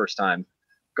handgun for the first time.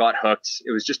 Got hooked.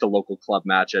 It was just a local club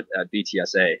match at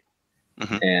BTSA,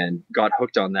 and got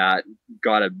hooked on that.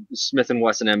 Got a Smith &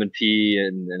 Wesson M&P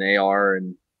and an AR,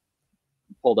 and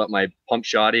pulled up my pump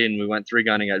shotty, and we went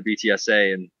 3-gunning at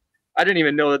BTSA. And I didn't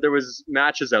even know that there was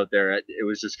matches out there. It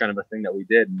was just kind of a thing that we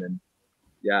did. And then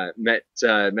met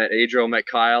Adro, met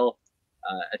Kyle.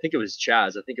 I think it was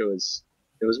Chaz. I think it was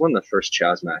one of the first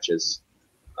Chaz matches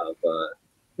of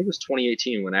I think it was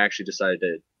 2018 when I actually decided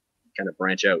to kind of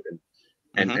branch out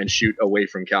and shoot away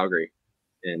from Calgary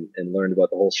and learned about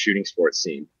the whole shooting sports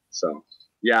scene. So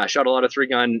I shot a lot of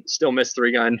 3-gun, still miss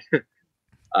 3-gun.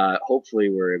 Hopefully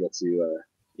we're able to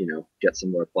get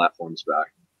some more platforms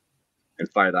back and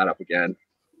fire that up again,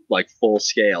 like full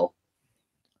scale.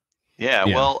 Yeah.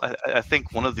 Well, I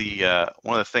think one of the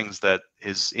things that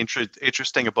is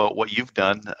interesting about what you've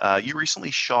done, you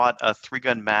recently shot a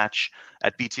 3-gun match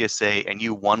at BTSA and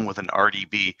you won with an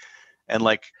RDB, and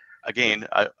like, again,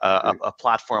 a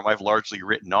platform I've largely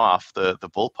written off, the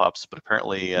bullpups, but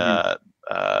apparently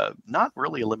not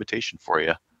really a limitation for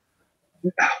you.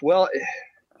 Well,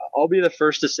 I'll be the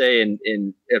first to say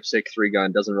in IPSC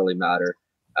 3-gun doesn't really matter.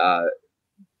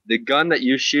 The gun that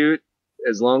you shoot,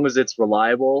 as long as it's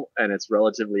reliable and it's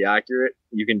relatively accurate,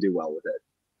 you can do well with it,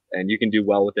 and you can do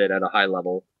well with it at a high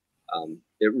level.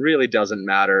 It really doesn't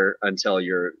matter until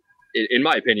you're, in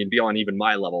my opinion, beyond even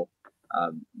my level.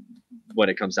 When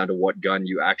it comes down to what gun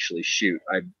you actually shoot,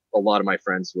 a lot of my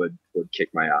friends would kick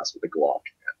my ass with a Glock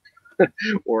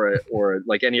or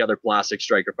like any other plastic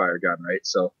striker fire gun, right?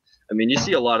 So I mean, you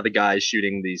see a lot of the guys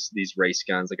shooting these race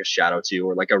guns like a Shadow 2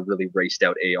 or like a really raced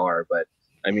out AR, but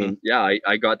I mean,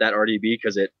 I got that RDB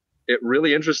because it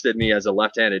really interested me as a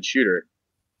left-handed shooter.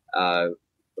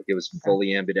 Like it was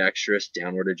fully ambidextrous,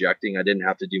 downward ejecting. I didn't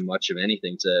have to do much of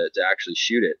anything to actually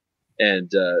shoot it,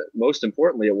 and most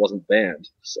importantly, it wasn't banned.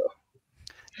 So.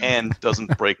 And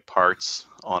doesn't break parts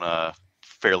on a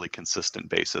fairly consistent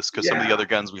basis, because some of the other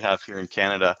guns we have here in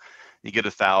Canada, you get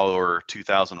 1,000 or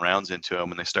 2,000 rounds into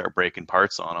them and they start breaking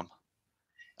parts on them.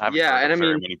 I haven't heard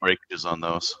very many breakages on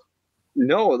those.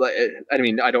 No, I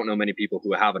mean, I don't know many people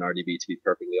who have an RDB, to be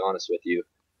perfectly honest with you,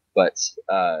 but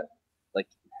like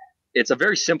it's a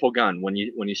very simple gun when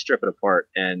you strip it apart,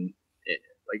 and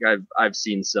I've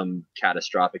seen some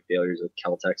catastrophic failures with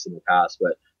Kel-Tecs in the past,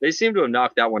 but they seem to have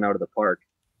knocked that one out of the park.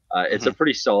 It's a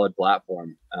pretty solid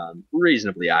platform,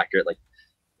 reasonably accurate. Like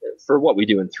for what we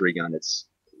do in 3-gun, it's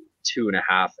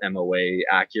 2.5 MOA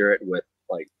accurate with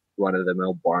like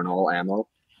run-of-the-mill Barnaul ammo.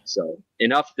 So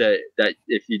enough that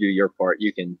if you do your part,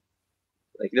 you can,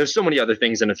 like, there's so many other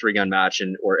things in a 3-gun match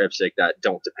or IPSC that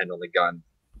don't depend on the gun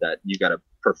that you got to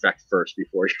perfect first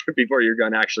before your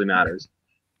gun actually matters.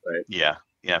 Right.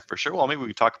 Yeah, for sure. Well, maybe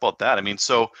we talk about that. I mean,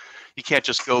 so you can't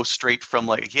just go straight from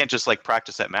you can't just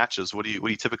practice at matches. What do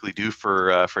you typically do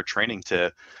for training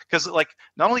because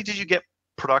not only did you get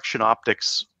production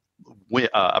optics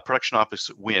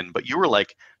win, but you were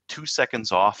like 2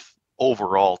 seconds off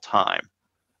overall time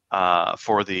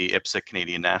for the IPSC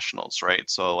Canadian Nationals, right?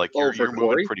 So you're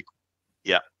moving pretty.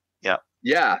 Yeah.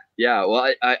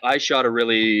 Well, I shot a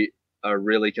really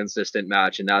consistent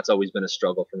match, and that's always been a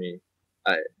struggle for me.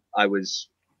 I was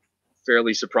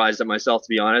fairly surprised at myself, to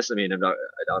be honest. I mean, I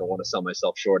don't want to sell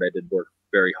myself short. I did work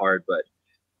very hard, but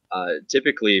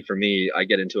typically for me, I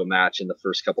get into a match in the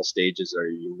first couple stages, or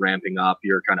you're ramping up,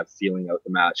 you're kind of feeling out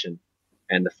the match.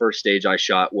 And the first stage I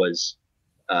shot was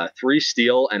 3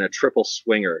 steel and a triple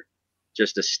swinger,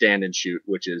 just a stand and shoot,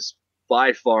 which is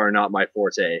by far not my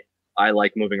forte. I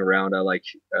like moving around. I like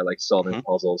solving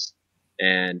puzzles.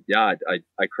 And yeah,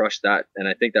 I crushed that, and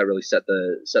I think that really set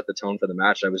the tone for the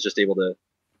match. I was just able to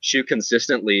shoot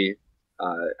consistently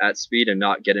at speed and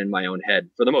not get in my own head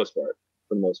for the most part.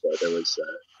 There was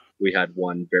we had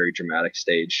one very dramatic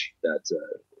stage that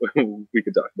we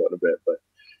could talk about a bit, but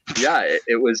yeah,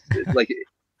 it was like,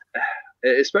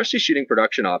 especially shooting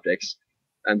production optics,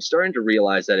 I'm starting to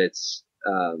realize that it's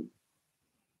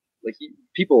like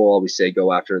people will always say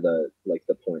go after the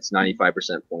points.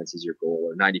 95% points is your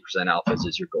goal, or 90% alphas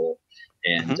is your goal.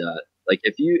 And like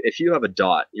if you have a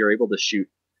dot, you're able to shoot.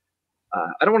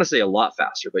 I don't want to say a lot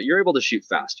faster, but you're able to shoot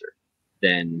faster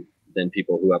than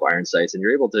people who have iron sights, and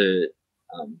you're able to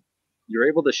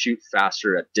shoot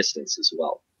faster at distance as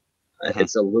well.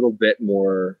 It's a little bit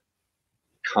more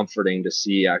comforting to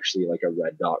see actually like a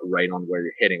red dot right on where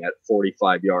you're hitting at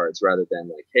 45 yards, rather than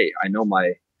like, hey, I know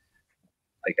my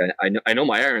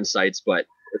iron sights, but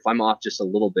if I'm off just a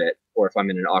little bit, or if I'm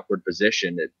in an awkward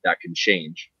position, that can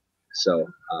change. So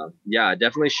yeah,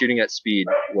 definitely shooting at speed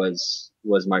was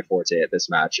my forte at this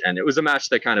match, and it was a match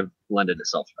that kind of lended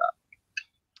itself to that.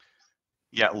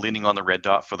 Yeah, leaning on the red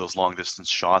dot for those long distance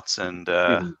shots, and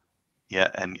yeah,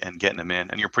 and getting them in,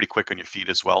 and you're pretty quick on your feet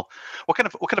as well. What kind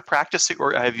of practice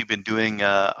or have you been doing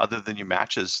other than your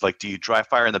matches? Like, do you dry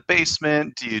fire in the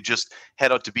basement? Do you just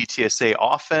head out to BTSA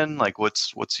often? Like,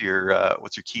 what's your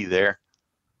key there?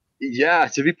 Yeah,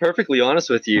 to be perfectly honest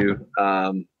with you,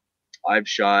 I've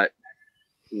shot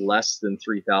less than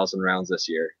 3,000 rounds this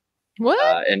year.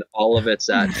 What? And all of it's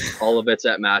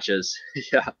at matches.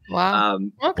 Yeah. Wow.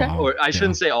 Okay. Wow. Or I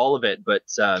shouldn't say all of it, but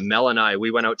Mel and I, we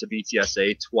went out to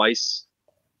BTSA twice.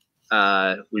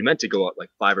 We meant to go out like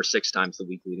 5 or 6 times the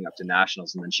week leading up to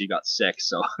nationals, and then she got sick,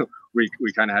 so we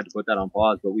kind of had to put that on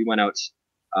pause. But we went out.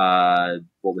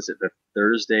 What was it?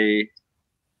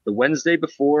 The Wednesday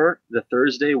before the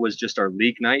Thursday was just our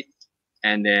league night,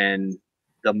 and then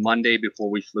the Monday before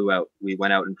we flew out, we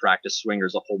went out and practiced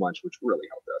swingers a whole bunch, which really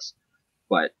helped us.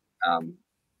 But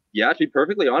yeah, to be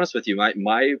perfectly honest with you,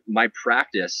 my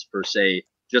practice per se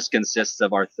just consists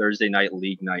of our Thursday night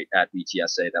league night at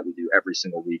BTSA that we do every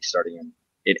single week starting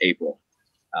in April.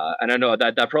 And I know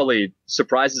that probably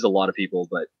surprises a lot of people,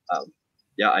 but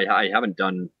yeah, I haven't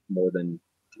done more than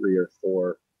 3 or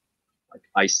 4 like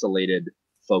isolated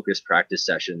focused practice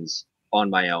sessions on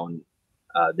my own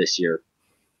this year.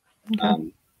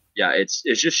 Okay. Yeah, it's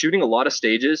just shooting a lot of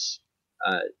stages,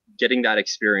 getting that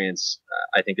experience.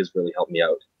 I think has really helped me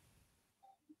out.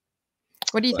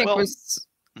 What do you think Well- was?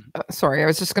 Sorry, I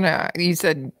was just gonna. You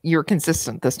said you're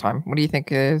consistent this time. What do you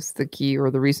think is the key or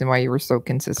the reason why you were so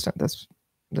consistent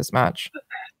this match?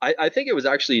 I think it was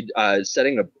actually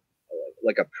setting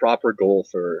a proper goal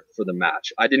for the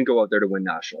match. I didn't go out there to win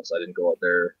nationals. I didn't go out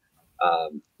there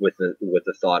with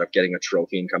the thought of getting a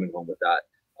trophy and coming home with that.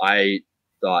 I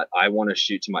thought, I want to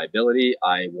shoot to my ability.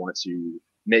 I want to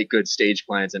make good stage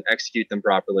plans and execute them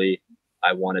properly.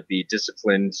 I want to be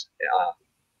disciplined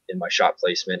in my shot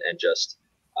placement and just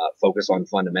focus on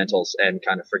fundamentals and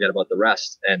kind of forget about the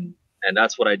rest. And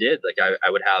that's what I did. Like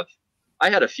I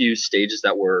had a few stages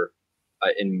that were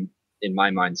in my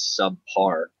mind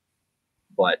subpar,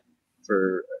 but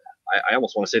I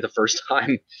almost want to say the first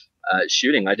time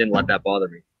shooting, I didn't let that bother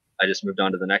me. I just moved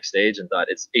on to the next stage and thought,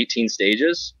 it's 18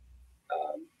 stages.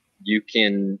 You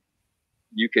can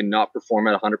not perform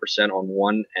at 100% on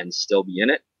one and still be in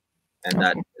it, and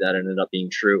Okay. that ended up being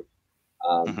true.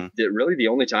 Really, the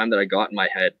only time that I got in my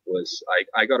head was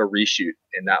I got a reshoot,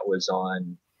 and that was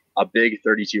on a big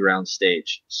 32 round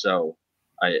stage. So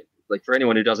for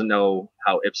anyone who doesn't know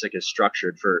how IPSC is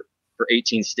structured, for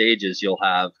 18 stages, you'll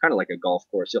have kind of like a golf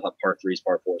course. You'll have par 3s,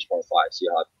 par 4s, par 5s. So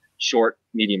you'll have short,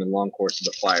 medium, and long courses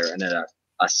of fire, and at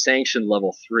a sanctioned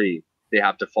level 3, they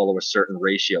have to follow a certain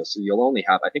ratio. So you'll only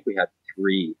have, I think we had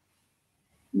 3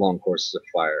 long courses of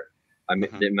fire. I mean,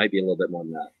 it might be a little bit more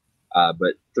than that.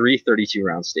 But 3 32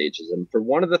 round stages. And for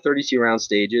one of the 32 round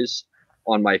stages,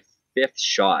 on my 5th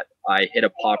shot, I hit a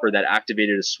popper that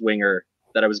activated a swinger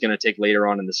that I was going to take later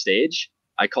on in the stage.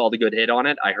 I called a good hit on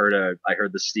it. I heard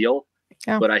the steal,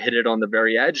 but I hit it on the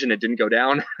very edge and it didn't go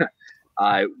down.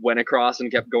 I went across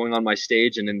and kept going on my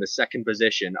stage. And in the second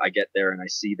position, I get there and I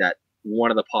see that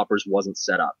one of the poppers wasn't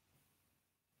set up,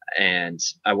 and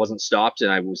I wasn't stopped,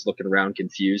 and I was looking around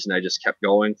confused, and I just kept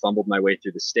going, fumbled my way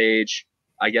through the stage.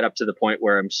 I get up to the point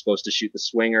where I'm supposed to shoot the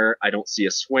swinger. I don't see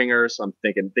a swinger, so I'm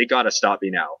thinking they got to stop me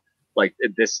now. Like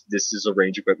this is a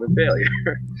range equipment failure.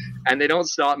 And they don't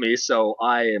stop me, so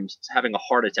I am having a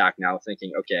heart attack now,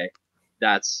 thinking, okay,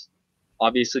 that's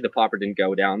obviously the popper didn't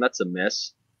go down. That's a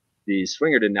miss. The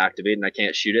swinger didn't activate, and I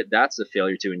can't shoot it. That's a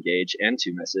failure to engage and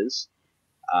 2 misses.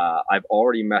 I've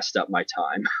already messed up my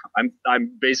time.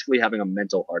 I'm basically having a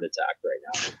mental heart attack right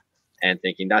now, and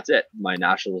thinking that's it. My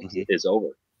national is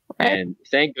over. Right. And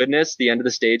thank goodness the end of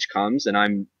the stage comes, and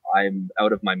I'm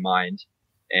out of my mind.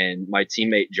 And my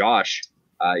teammate Josh,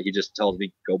 he just tells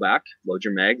me, "Go back, load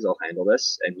your mags. I'll handle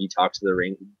this." And he talks to the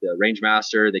range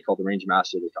master. They called the range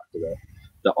master. They talked to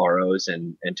the ROs,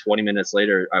 and 20 minutes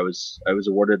later, I was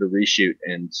awarded a reshoot.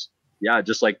 And yeah,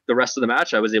 just like the rest of the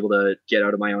match, I was able to get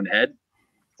out of my own head,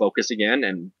 focus again,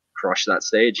 and crush that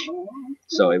stage.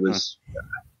 So it was,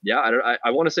 yeah,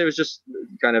 I want to say it was just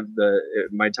kind of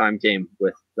my time came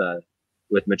with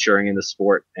maturing in the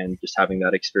sport and just having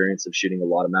that experience of shooting a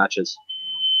lot of matches.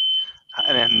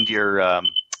 And your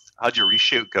how'd your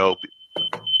reshoot go?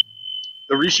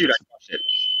 The reshoot, I crushed it.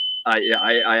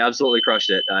 I absolutely crushed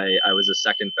it. I was a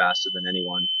second faster than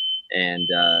anyone, and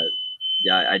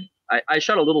yeah, I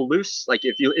shot a little loose. Like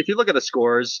if you look at the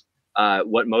scores,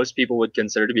 what most people would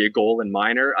consider to be a goal in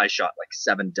minor, I shot like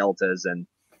 7 deltas and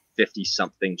 50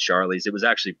 something Charlies. It was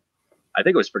actually, I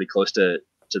think it was pretty close to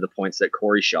the points that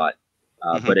Corey shot.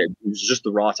 But it was just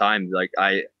the raw time. Like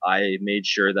I made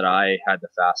sure that I had the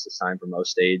fastest time for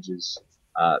most stages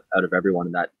out of everyone,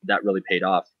 and that really paid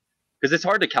off. Because it's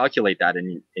hard to calculate that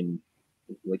in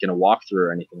like in a walkthrough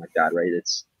or anything like that, right?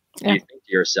 It's you think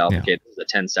to yourself, okay, this is a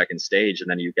 10-second stage, and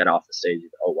then you get off the stage, you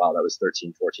go, oh wow, that was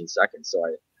 13, 14 seconds. So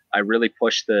I really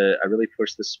pushed the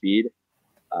speed,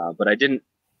 but I didn't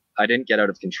get out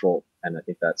of control, and I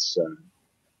think that's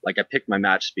like I picked my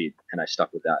match speed and I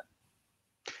stuck with that.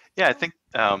 Yeah, I think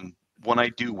when I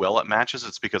do well at matches,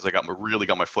 it's because I really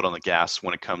got my foot on the gas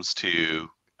when it comes to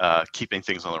keeping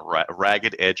things on the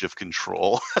ragged edge of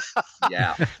control.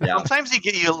 Yeah. Sometimes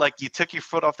you took your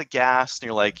foot off the gas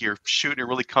and you're shooting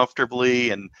really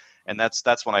comfortably, and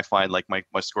that's when I find like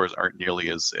my scores aren't nearly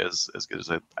as good as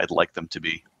I'd like them to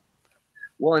be.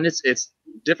 Well, and it's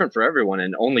different for everyone,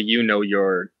 and only you know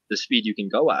the speed you can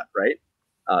go at, right?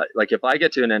 Like if I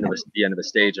get to the end of a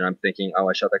stage and I'm thinking, oh,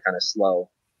 I shot that kind of slow,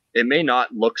 it may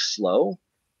not look slow,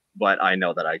 but I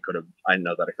know that I could have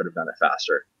done it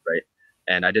faster, right?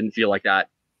 And I didn't feel like that.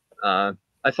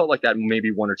 I felt like that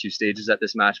maybe 1 or 2 stages at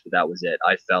this match, but that was it.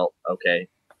 I felt, okay,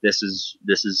 this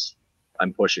is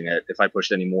I'm pushing it. If I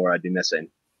pushed any more, I'd be missing.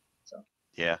 So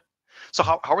yeah. So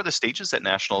how are the stages at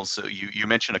nationals? So you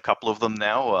mentioned a couple of them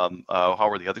now. How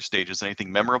were the other stages? Anything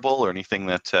memorable or anything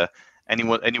that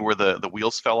anywhere the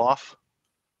wheels fell off?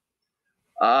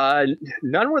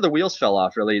 None where the wheels fell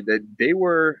off, really. They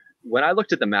were, when I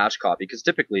looked at the match copy, because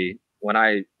typically when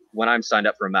I'm signed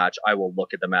up for a match, I will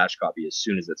look at the match copy as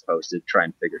soon as it's posted, try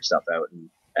and figure stuff out.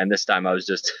 And this time I was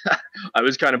just, I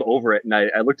was kind of over it. And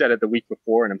I looked at it the week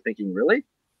before and I'm thinking, really?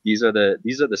 These are the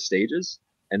stages?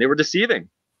 And they were deceiving.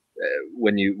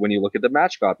 When you look at the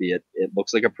match copy, it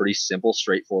looks like a pretty simple,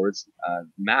 straightforward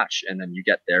match. And then you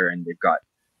get there and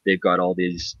they've got all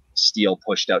these steel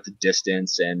pushed out to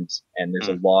distance, and there's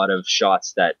a lot of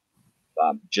shots that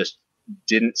just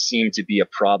didn't seem to be a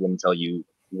problem until you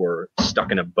were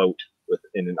stuck in a boat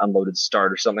in an unloaded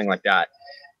start or something like that.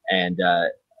 And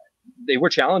they were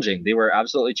challenging. They were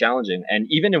absolutely challenging. And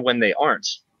even when they aren't,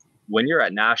 when you're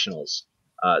at nationals,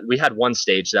 we had one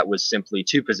stage that was simply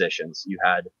 2 positions. You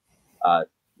had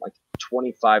like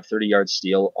 25, 30 yards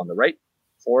steel on the right,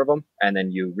 4 of them, and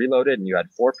then you reloaded and you had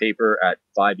 4 paper at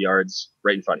 5 yards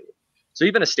right in front of you. So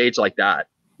even a stage like that,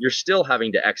 you're still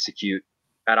having to execute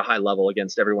at a high level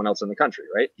against everyone else in the country,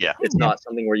 right? Yeah. It's not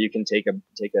something where you can take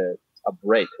a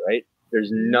break, right? There's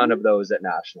none of those at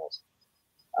nationals.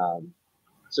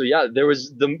 So yeah, there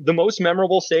was the most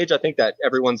memorable stage I think that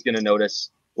everyone's going to notice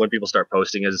when people start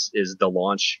posting is the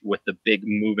launch with the big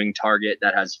moving target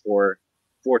that has four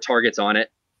targets on it.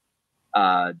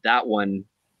 That one,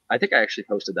 I think I actually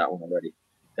posted that one already.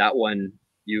 That one,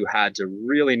 you had to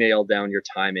really nail down your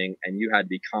timing, and you had to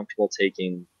be comfortable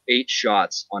taking 8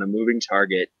 shots on a moving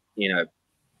target in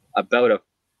about a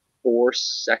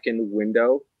 4-second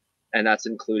window, and that's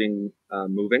including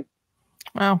moving.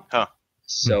 Wow. Huh.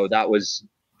 So that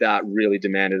really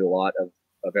demanded a lot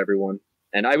of everyone.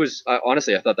 And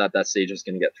honestly, I thought that stage was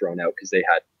going to get thrown out because they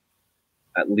had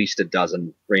at least a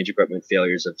dozen range equipment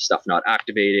failures of stuff not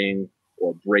activating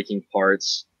or breaking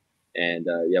parts. And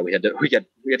yeah, we had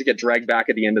to get dragged back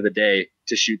at the end of the day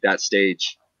to shoot that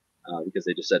stage because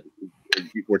they just said,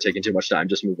 we're taking too much time,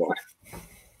 just move on.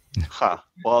 Huh.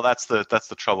 Well, that's the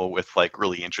trouble with like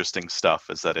really interesting stuff,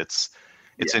 is that it's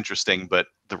interesting, but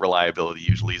the reliability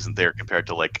usually isn't there compared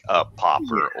to like a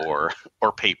popper or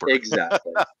paper.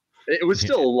 Exactly. It was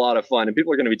still a lot of fun, and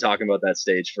people are going to be talking about that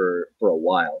stage for a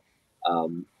while.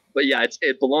 But yeah,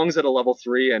 it belongs at a level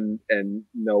 3 and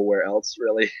nowhere else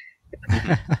really.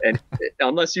 And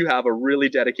unless you have a really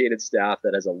dedicated staff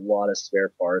that has a lot of spare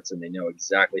parts and they know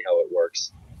exactly how it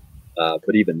works,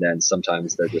 but even then,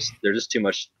 sometimes they're just too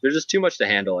much. There's just too much to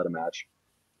handle at a match.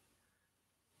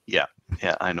 Yeah,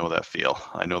 I know that feel.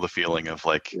 I know the feeling of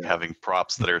like having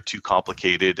props that are too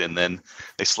complicated, and then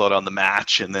they slow down the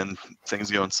match, and then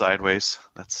things going sideways.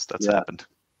 That's happened.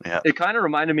 Yeah, it kind of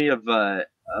reminded me of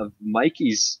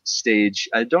Mikey's stage.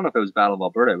 I don't know if it was Battle of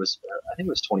Alberta. I think it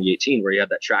was 2018 where you had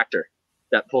that tractor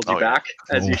that pulled you back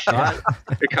as you shot.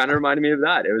 It kind of reminded me of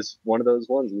that. It was one of those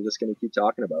ones we're just going to keep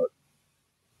talking about.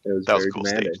 It was that was very a cool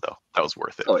demanding. stage, though. That was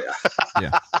worth it. Oh yeah,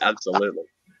 Yeah. Absolutely.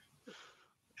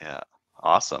 Yeah.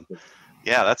 Awesome.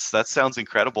 Yeah, that sounds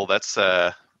incredible. That's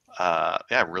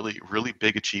really, really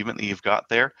big achievement that you've got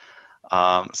there.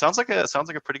 Sounds like a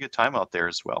pretty good time out there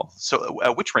as well. So,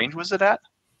 which range was it at?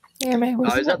 Yeah, man.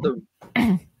 I was at the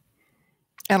Atlantic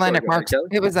Sorry, go ahead, Marks. Kelly.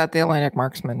 It was at the Atlantic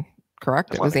Marksman,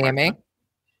 correct? It was Atlantic AMA.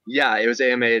 Yeah, it was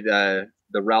AMA, the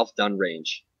Ralph Dunn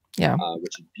range. Yeah.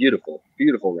 Which is beautiful,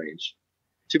 beautiful range.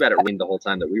 Too bad it rained the whole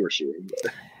time that we were shooting.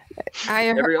 But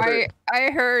I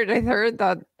heard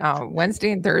that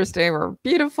Wednesday and Thursday were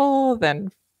beautiful.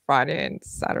 Then Friday and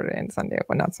Saturday and Sunday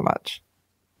were not so much.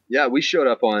 yeah, we showed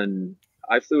up on.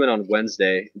 I flew in on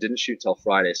Wednesday, didn't shoot till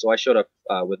Friday, so I showed up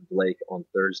with Blake on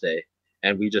Thursday,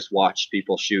 and we just watched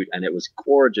people shoot, and it was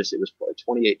gorgeous. It was probably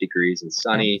 28 degrees and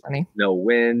sunny, no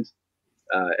wind.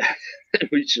 And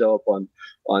we show up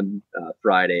on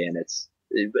Friday, and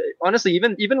honestly,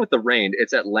 even with the rain,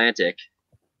 it's Atlantic.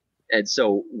 And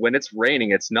so when it's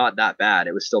raining, it's not that bad.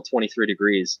 It was still 23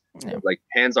 degrees. Yeah. Like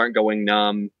hands aren't going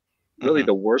numb. Really,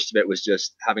 the worst of it was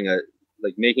just having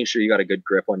making sure you got a good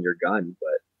grip on your gun.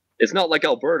 But it's not like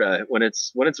Alberta. When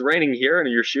it's raining here and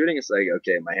you're shooting, it's like,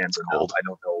 okay, my hands are cold. I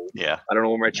don't know. Yeah. I don't know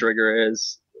where my trigger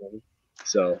is.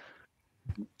 So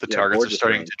the targets are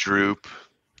starting to droop.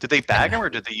 Did they bag them or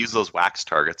did they use those wax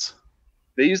targets?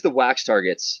 They used the wax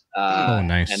targets.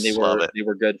 Nice. And they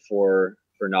were good for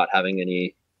not having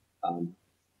any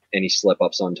slip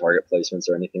ups on target placements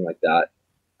or anything like that.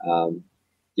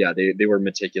 They were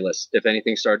meticulous. If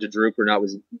anything started to droop or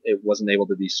it wasn't able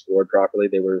to be scored properly,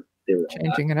 they were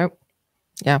changing it out.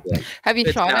 Yeah. Have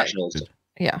you shot nationals?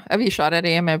 Have you shot at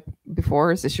AMA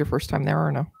before? Is this your first time there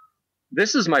or no?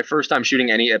 This is my first time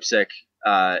shooting any IPSC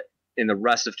in the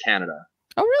rest of Canada.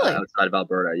 Oh, really? Outside of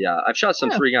Alberta, yeah. I've shot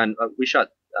some 3-gun. We shot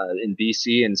in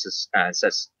BC and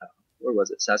where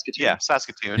was it? Saskatoon. Yeah,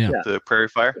 Saskatoon. Yeah. The Prairie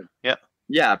Fire. Yeah.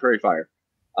 Yeah, Prairie Fire.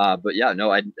 But yeah,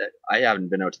 no, I haven't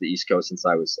been out to the East Coast since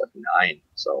I was like 9.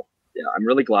 So yeah, I'm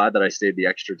really glad that I stayed the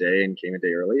extra day and came a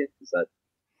day early because that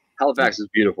Halifax is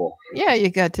beautiful. Yeah, you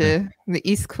got to the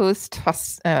East Coast.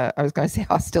 I was going to say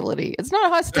hostility. It's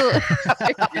not hostility.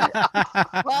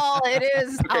 Well, it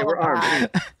is. Okay, we're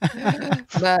armed.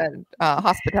 But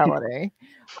hospitality.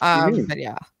 But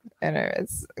yeah,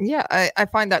 anyways, I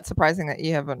find that surprising that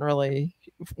you haven't really.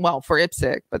 Well, for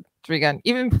IPSC, but 3-gun,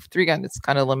 even 3-gun, it's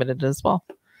kind of limited as well.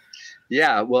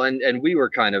 Yeah, well, and we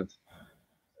were kind of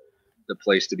the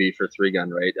place to be for 3-gun,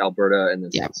 right? Alberta and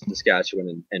then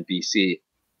Saskatchewan and BC.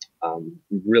 I'm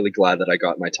really glad that I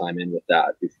got my time in with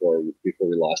that before we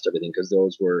lost everything, because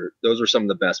those were some of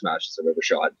the best matches I've ever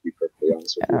shot, to be perfectly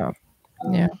honest with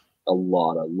you. A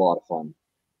lot of fun.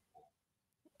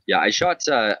 Yeah, I shot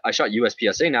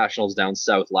USPSA nationals down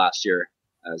south last year,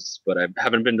 but I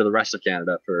haven't been to the rest of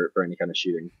Canada for any kind of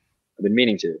shooting. I've been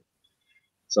meaning to,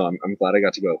 so I'm glad I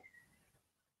got to go.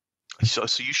 So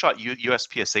you shot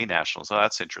USPSA nationals. Oh,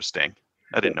 that's interesting.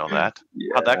 I didn't know that.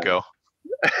 Yeah. How'd that go?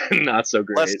 Not so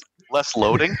great. Less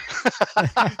loading.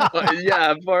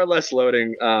 Yeah, far less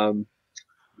loading.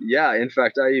 In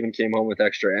fact, I even came home with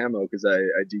extra ammo because I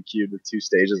DQ'd with 2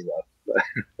 stages left.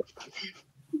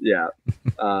 Yeah,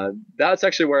 that's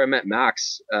actually where I met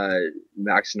Max.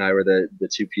 Max and I were the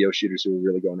 2 PO shooters who were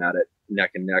really going at it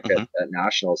neck and neck at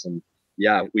nationals, and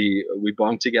yeah, we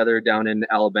bunked together down in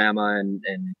Alabama, and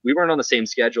we weren't on the same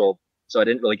schedule, so I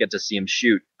didn't really get to see him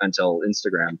shoot until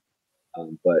Instagram.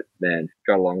 But man,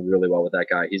 got along really well with that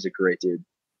guy. He's a great dude.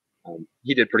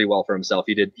 He did pretty well for himself.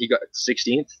 He got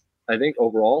 16th, I think,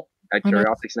 overall at Carry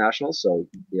Optics Nationals. So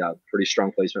yeah, pretty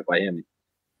strong placement by him.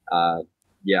 I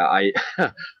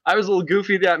was a little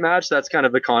goofy that match. That's kind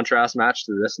of the contrast match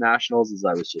to this Nationals, is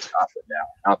I was just up and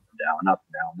down, up and down, up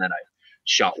and down. And then I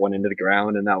shot one into the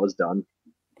ground, and that was done.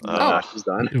 The match was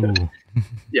done.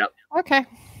 Yeah. Okay.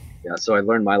 Yeah, so I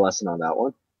learned my lesson on that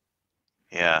one.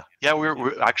 Yeah.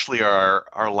 We're actually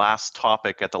our last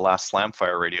topic at the last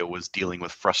Slamfire Radio was dealing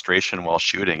with frustration while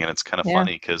shooting, and it's kind of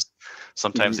funny because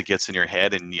sometimes it gets in your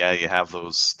head, and you have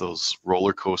those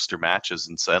roller coaster matches,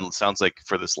 and so it sounds like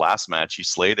for this last match you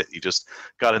slayed it. You just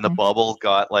got in the bubble,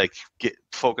 got get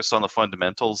focused on the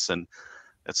fundamentals, and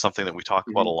it's something that we talk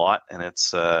about a lot, and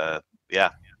it's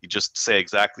you just say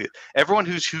exactly. Everyone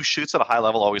who shoots at a high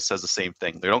level always says the same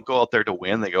thing. They don't go out there to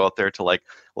win. They go out there to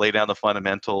lay down the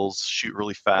fundamentals, shoot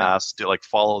really fast, do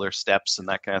follow their steps and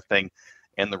that kind of thing.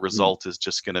 And the result is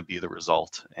just going to be the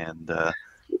result. And a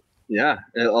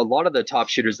lot of the top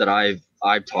shooters that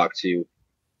I've talked to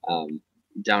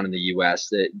down in the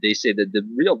U.S., they say that the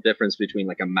real difference between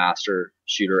a master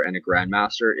shooter and a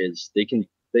grandmaster is they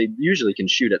usually can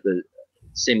shoot at the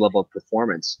same level of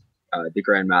performance. The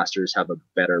grandmasters have a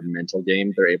better mental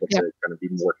game. They're able to kind of be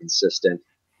more consistent,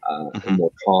 and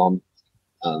more calm.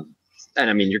 And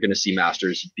I mean, you're going to see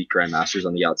masters beat grandmasters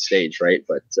on the outstage, right?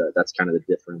 But that's kind of the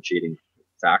differentiating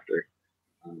factor.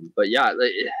 But yeah,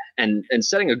 and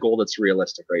setting a goal that's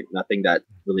realistic, right? Nothing that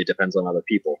really depends on other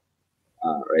people,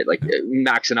 right?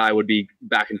 Max and I would be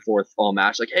back and forth all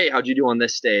match. Hey, how'd you do on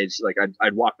this stage?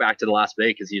 I'd walk back to the last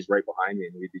bay because he's right behind me,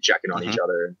 and we'd be checking on each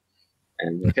other.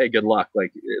 And hey, good luck.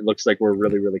 It looks like we're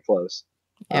really, really close.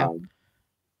 Yeah.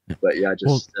 But yeah,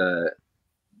 just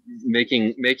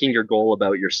making your goal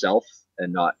about yourself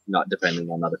and not depending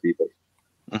on other people.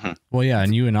 Well, yeah,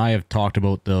 and you and I have talked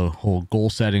about the whole goal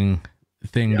setting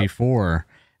thing before,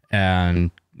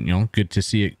 and good to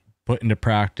see it put into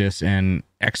practice and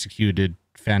executed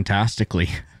fantastically.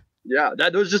 Yeah,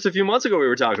 that was just a few months ago we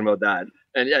were talking about that,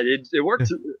 and yeah, it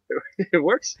worked. It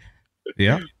works.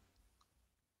 Yeah.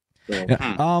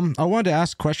 Yeah. I wanted to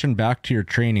ask a question back to your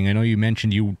training. I know you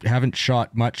mentioned you haven't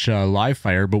shot much live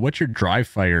fire, but what's your dry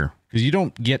fire? Because you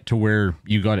don't get to where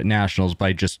you got at nationals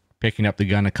by just picking up the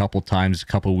gun a couple times, a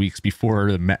couple weeks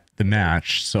before the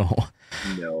match. So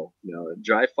no,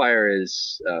 dry fire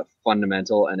is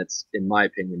fundamental, and it's, in my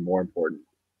opinion,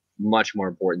 much more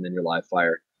important than your live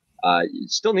fire. You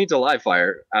still need to live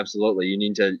fire, absolutely. You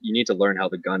need to learn how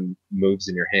the gun moves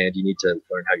in your hand. You need to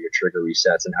learn how your trigger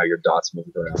resets and how your dots move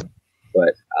around.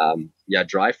 But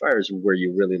dry fire is where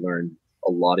you really learn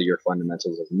a lot of your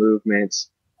fundamentals of movements,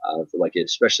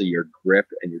 especially your grip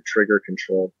and your trigger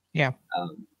control. Yeah.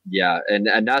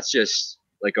 And that's just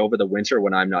over the winter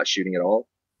when I'm not shooting at all.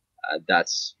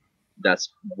 That's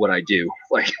what I do.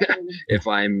 If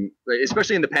I'm,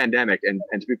 especially in the pandemic, and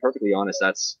to be perfectly honest,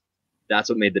 that's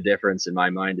what made the difference in my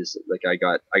mind. Is I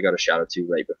got a Shadow 2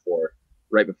 right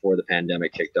before the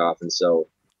pandemic kicked off, and so,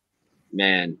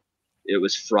 man, it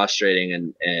was frustrating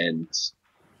and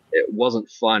it wasn't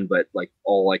fun. But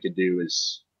all I could do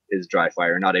is dry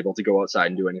fire, not able to go outside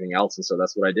and do anything else. And so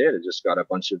that's what I did. I just got a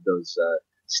bunch of those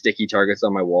sticky targets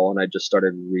on my wall, and I just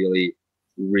started really,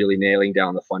 really nailing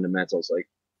down the fundamentals,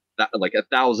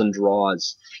 1,000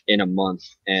 draws in a month,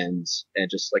 and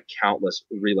just countless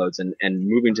reloads and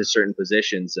moving to certain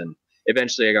positions. And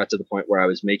eventually I got to the point where I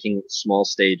was making small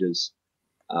stages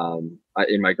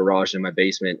in my garage, in my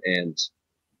basement, and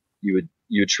you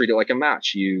would treat it like a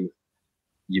match. You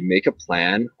make a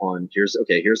plan on here's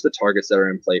the targets that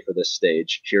are in play for this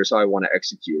stage. Here's how I want to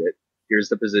execute it. Here's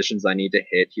the positions I need to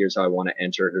hit. Here's how I want to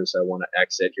enter. Here's how I want to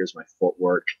exit. Here's my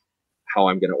footwork, how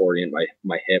I'm going to orient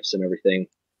my hips and everything.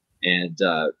 And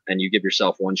you give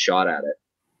yourself one shot at it,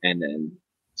 and then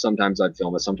sometimes I'd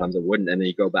film it, sometimes I wouldn't, and then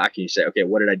you go back and you say, okay,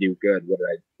 what did I do good?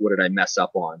 What did I mess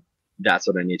up on? That's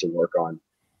what I need to work on.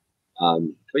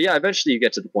 But yeah, eventually you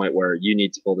get to the point where you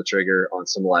need to pull the trigger on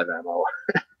some live ammo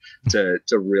to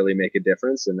really make a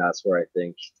difference, and that's where I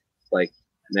think,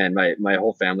 man, my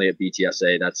whole family at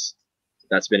BTSA,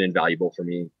 that's been invaluable for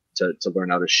me to learn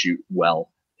how to shoot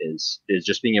well. Is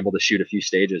just being able to shoot a few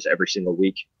stages every single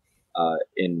week.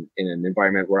 In an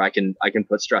environment where I can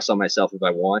put stress on myself if I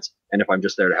want, and if I'm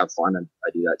just there to have fun, and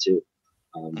I do that too.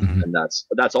 And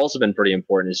that's also been pretty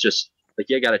important. It's just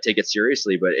you got to take it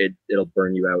seriously, but it'll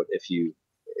burn you out if you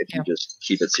just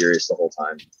keep it serious the whole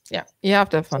time. Yeah, you have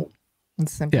to have fun.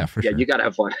 It's simple. Yeah, for sure. Yeah, you got to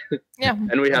have fun. Yeah,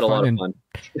 and we had a lot of fun.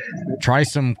 Try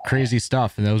some crazy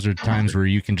stuff, and those are times where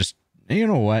you can just, you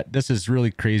know what, this is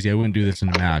really crazy. I wouldn't do this in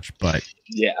a match, but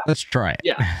let's try it.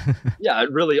 Yeah,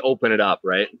 really open it up,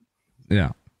 right?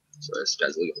 Yeah. So this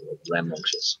guy's a little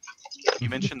rambunctious. You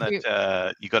mentioned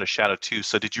that you got a Shadow 2.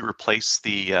 So did you replace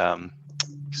the?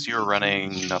 Because you were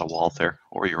running not a Walther.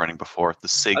 What were you running before? The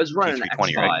Sig. I was running an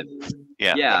X5. Right?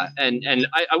 Yeah, and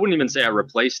I wouldn't even say I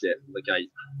replaced it.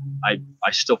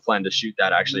 I still plan to shoot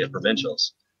that actually at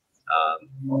provincials.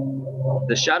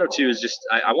 The Shadow 2 is just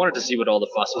I wanted to see what all the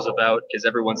fuss was about, because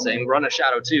everyone's saying run a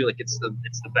Shadow 2, it's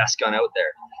the best gun out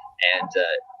there. And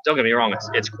don't get me wrong,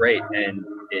 it's great, and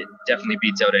it definitely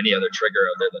beats out any other trigger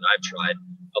out there that I've tried,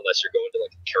 unless you're going to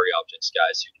like carry optics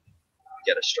guys who can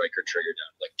get a striker trigger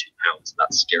down to like 2 pounds.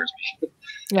 That scares me.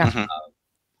 Yeah. Mhm.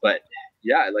 But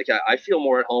yeah, like I feel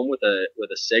more at home with a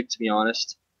SIG, to be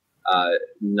honest.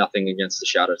 Nothing against the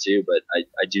Shadow 2, but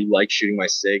I do like shooting my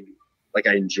SIG. Like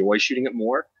I enjoy shooting it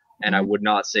more, and I would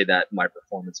not say that my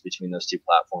performance between those two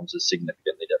platforms is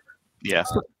significantly different. Yeah.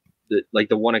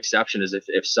 The one exception is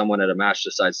if someone at a match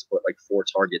decides to put like 4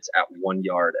 targets at 1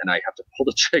 yard and I have to pull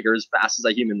the trigger as fast as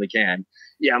I humanly can,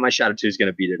 yeah, my Shadow 2 is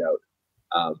going to beat it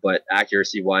out. But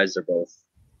accuracy wise, they're both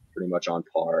pretty much on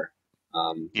par.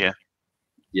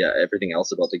 Yeah, everything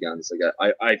else about the guns,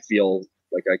 like I feel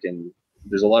like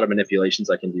there's a lot of manipulations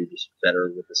I can do just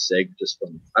better with the SIG, just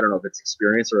from, I don't know if it's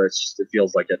experience or it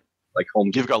feels like it, like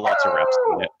home. You've got lots of reps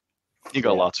on it. You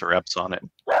got lots of reps on it.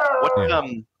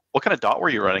 What kind of dot were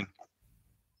you running?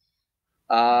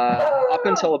 Up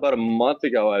until about a month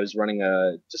ago, I was running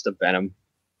just a Venom.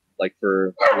 Like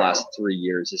for the last 3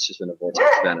 years, it's just been a Vortex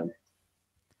Venom.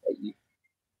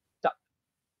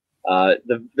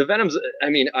 The Venoms, I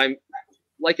mean, I'm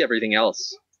like everything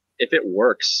else. If it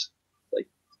works, like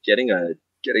getting a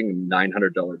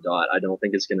 $900 dot, I don't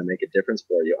think it's going to make a difference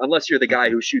for you, unless you're the guy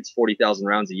who shoots 40,000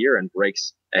 rounds a year and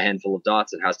breaks a handful of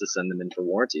dots and has to send them in for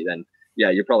warranty. Then yeah,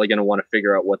 you're probably going to want to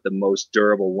figure out what the most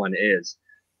durable one is.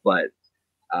 But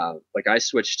like I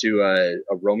switched to a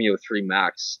Romeo 3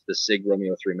 Max, the SIG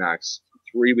Romeo 3 Max,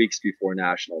 3 weeks before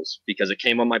Nationals, because it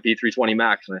came on my P320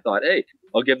 Max, and I thought, hey,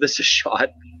 I'll give this a shot,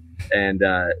 and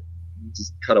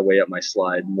just cut away at my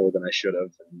slide more than I should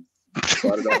have, and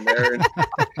got it on there.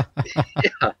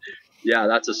 And yeah,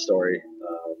 that's a story.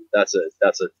 That's a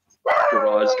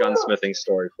garage gunsmithing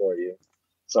story for you.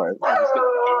 Sorry,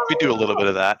 We do a little bit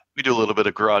of that. We do a little bit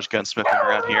of garage gunsmithing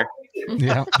around here.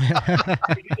 Yeah.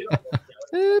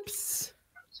 Oops.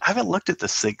 I haven't looked at the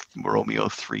SIG Romeo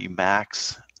 3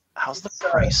 Max. How's the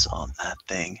price on that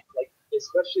thing? like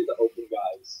especially the open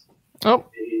guys. Oh,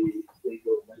 They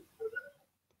go right for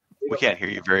the. We can't hear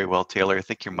you very well, Taylor. I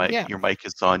think your mic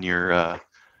is on your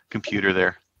computer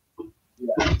there.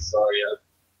 Yeah, sorry, I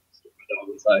skipped my dog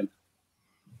inside.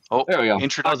 Oh, There we go. How's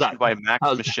introduction that? by Max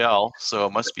How's- Michelle. So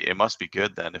it must be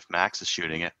good then if Max is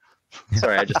shooting it.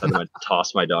 Sorry, I just had to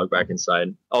toss my dog back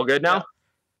inside. All good now?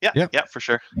 Yeah, Yep. yeah, for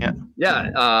sure. Yeah.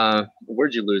 Yeah.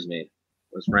 Where'd you lose me?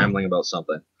 I was rambling about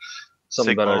something.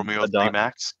 Something SIG about Romeo a 3 dot.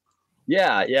 Max.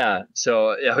 Yeah.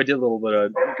 So yeah, I did a little bit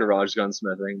of garage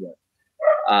gunsmithing, but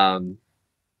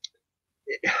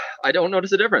I don't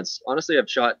notice a difference. Honestly, I've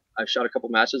shot a couple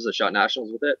matches. I shot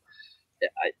nationals with it.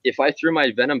 If I threw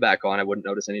my Venom back on, I wouldn't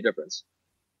notice any difference.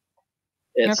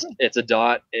 It's a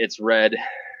dot. It's red.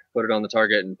 Put it on the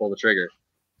target and pull the trigger.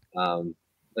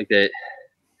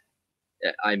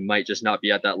 I might just not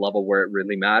be at that level where it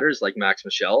really matters, like Max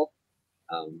Michelle.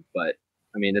 But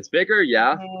I mean, it's bigger,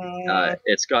 yeah.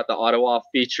 It's got the auto off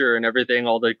feature and everything,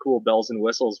 all the cool bells and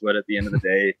whistles. But at the end of the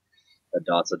day, a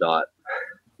dot's a dot.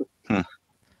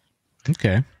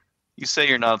 Okay. You say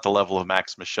you're not at the level of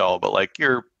Max Michelle, but like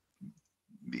you're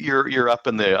up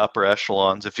in the upper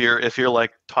echelons. If you're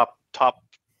like top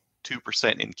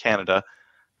 2% in Canada,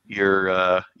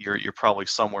 you're probably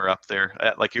somewhere up there.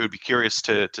 Like you would be curious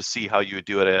to see how you would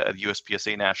do it at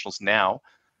USPSA Nationals now.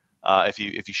 If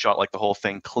you shot like the whole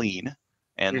thing clean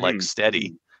and like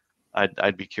steady,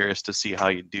 I'd be curious to see how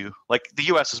you do. Like the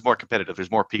US is more competitive. There's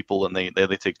more people and they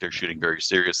take their shooting very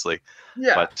seriously.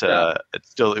 Yeah. But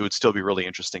it would still be really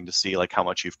interesting to see like how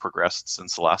much you've progressed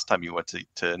since the last time you went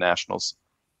to Nationals.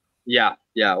 Yeah.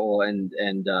 Well, and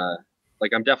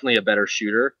like I'm definitely a better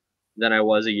shooter than I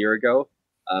was a year ago.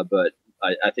 But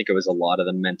I think it was a lot of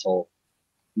the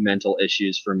mental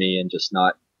issues for me, and just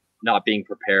not being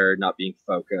prepared, not being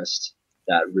focused,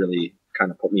 that really kind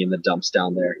of put me in the dumps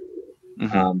down there.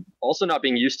 Mm-hmm. Also not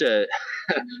being used to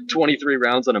 23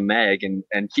 rounds on a mag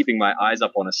and keeping my eyes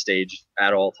up on a stage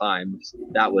at all times.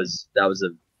 That was a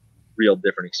real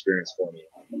different experience for me.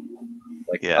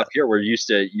 Like up here, we're used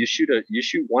to you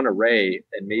shoot one array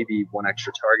and maybe one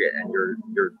extra target, and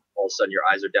you're all of a sudden your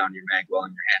eyes are down your mag well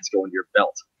and your hands go into your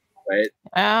belt, right?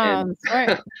 that's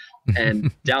right.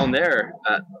 And down there,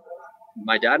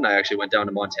 my dad and I actually went down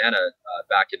to Montana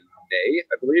back in May,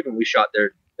 I believe, and we shot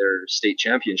their state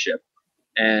championship.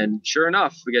 And sure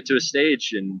enough, we get to a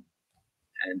stage and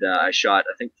I shot,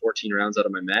 I think, 14 rounds out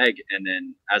of my mag. And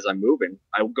then as I'm moving,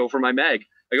 I go for my mag.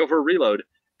 I go for a reload.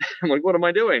 I'm like, what am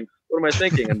I doing? What am I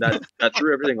thinking? And that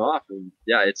threw everything off. And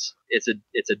yeah, it's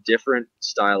a different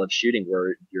style of shooting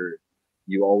where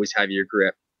you always have your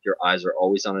grip, your eyes are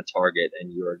always on a target,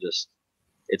 and you're just,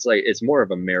 it's more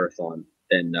of a marathon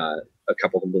than a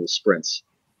couple of little sprints.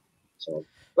 So,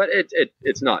 but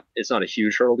it's not a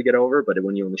huge hurdle to get over. But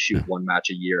when you only shoot one match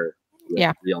a year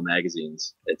with real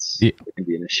magazines, it can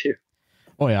be an issue.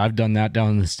 Oh yeah, I've done that down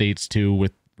in the States too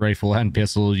with rifle and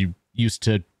pistol. You used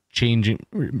to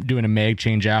doing a mag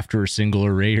change after a single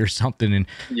array or something, and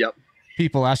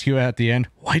people ask you at the end,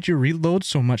 why'd you reload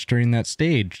so much during that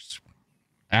stage?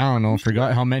 I don't know,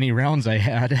 forgot how many rounds I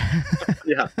had.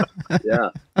 yeah.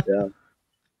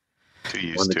 Too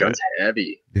used When the to gun's it.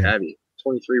 heavy.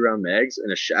 23 round mags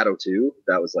and a Shadow 2.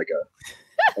 That was like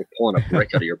pulling a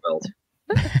brick out of your belt.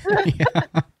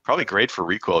 Probably great for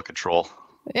recoil control.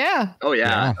 Yeah. Oh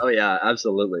yeah.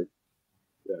 Absolutely.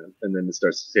 Yeah, and then it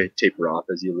starts to taper off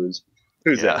as you lose.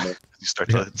 You start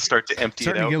to empty Starting it to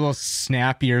out. get a little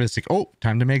snappier. It's like, oh,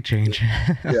 time to make change.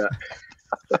 Yeah.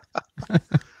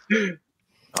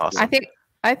 Awesome.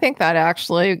 I think that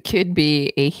actually could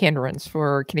be a hindrance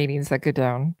for Canadians that go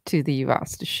down to the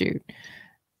US to shoot.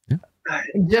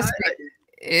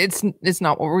 It's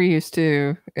not what we're used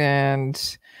to,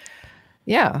 and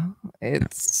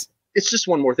it's just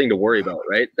one more thing to worry about,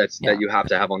 right? That you have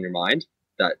to have on your mind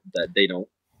that they don't.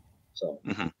 So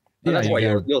that's why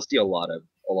you'll see a lot of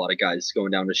guys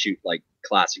going down to shoot like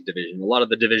classic division. A lot of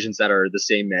the divisions that are the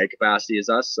same mag capacity as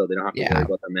us, so they don't have to worry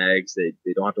about the mags. They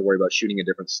don't have to worry about shooting a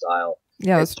different style.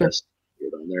 Yeah, that's true. Just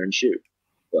get on there and shoot.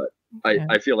 But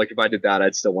I feel like if I did that,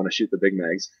 I'd still want to shoot the big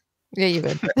mags. Yeah, you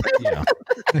would.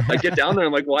 I get down there,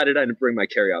 I'm like, why did I bring my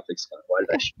carry optics gun? Why did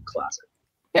I shoot classic?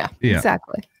 Yeah,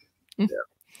 exactly. Yeah.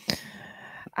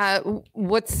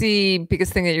 What's the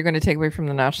biggest thing that you're going to take away from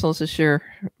the Nationals this year?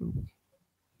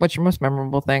 What's your most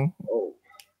memorable thing?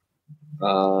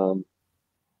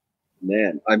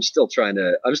 Man, I'm still trying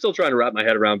to wrap my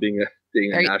head around being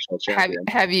a national champion.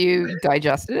 Have you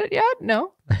digested it yet?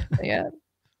 No. Yeah.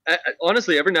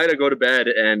 Honestly, every night I go to bed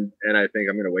and I think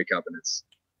I'm going to wake up and it's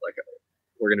like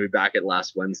we're going to be back at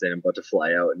last Wednesday. I'm about to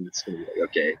fly out and it's going to be like,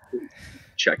 okay,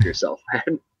 check yourself,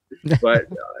 man. But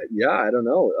I don't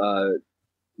know.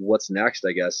 What's next,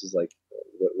 I guess, is like,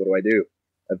 what do I do?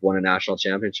 I've won a national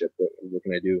championship. What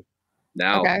can I do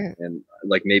now? Okay. And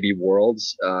like maybe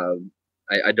Worlds.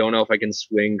 I don't know if I can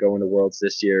swing going to Worlds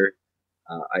this year.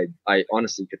 I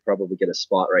honestly could probably get a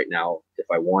spot right now if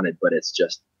I wanted, but it's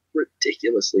just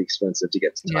ridiculously expensive to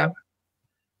get to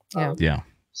Thailand.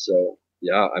 So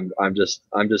I'm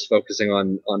just focusing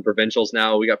on provincials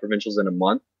now. We got provincials in a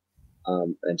month,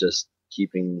 and just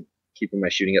keeping my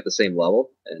shooting at the same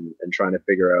level and trying to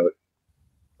figure out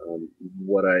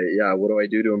what do I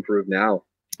do to improve now.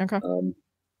 Okay.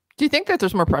 Do you think that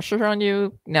there's more pressure on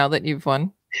you now that you've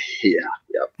won? Yeah.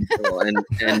 Well, and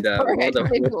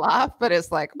laugh, but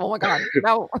it's like, oh my god,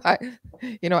 no, I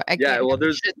can't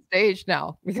there's stage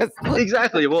now because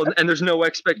exactly. Well, and there's no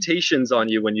expectations on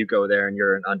you when you go there and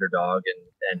you're an underdog,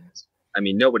 and I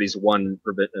mean nobody's won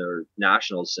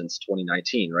nationals since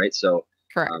 2019, right? So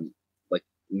correct. Like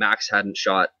Max hadn't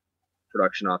shot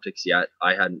production optics yet.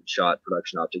 I hadn't shot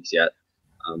production optics yet.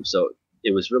 So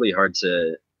it was really hard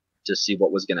to see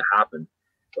what was going to happen.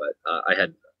 But I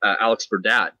had Alex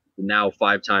Burdett, the now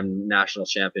 5-time national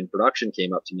champion production,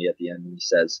 came up to me at the end and he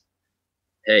says,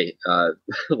 hey,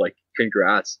 like,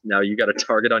 congrats. Now you got a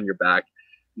target on your back.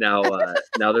 Now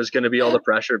there's going to be all the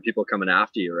pressure of people coming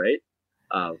after you, right?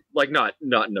 Like not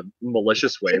in a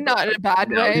malicious way. Not in a bad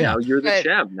way. Now you're the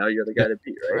champ. Now you're the guy to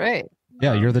beat, right? Right.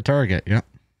 Yeah, you're the target. Yeah.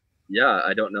 Yeah,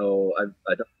 I don't know.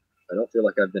 I don't feel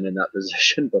like I've been in that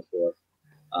position before.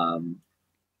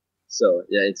 So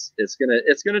yeah, it's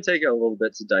gonna take a little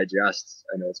bit to digest.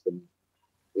 I know it's been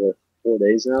 4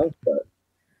 days now, but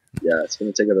yeah, it's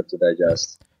gonna take a bit to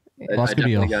digest. Well, I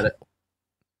definitely got it.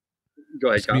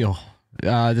 Go ahead,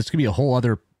 Kyle. This could be a whole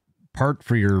other part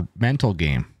for your mental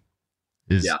game.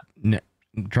 Is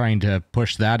trying to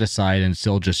push that aside and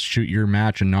still just shoot your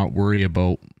match and not worry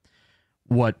about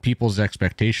what people's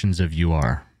expectations of you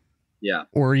are. Yeah.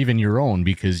 Or even your own,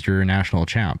 because you're a national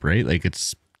champ, right? Like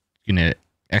it's gonna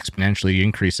exponentially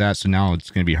increase that, so now it's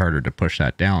going to be harder to push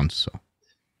that down. So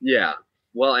yeah,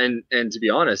 well, and to be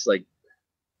honest, like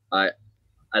I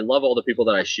love all the people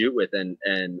that I shoot with, and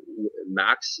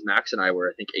Max and I were,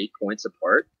 I think, 8 points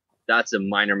apart. That's a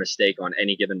minor mistake on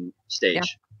any given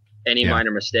stage. Any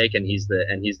minor mistake and he's the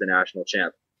national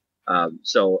champ.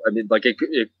 So I mean, like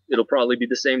it'll probably be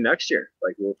the same next year.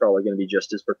 Like we're probably going to be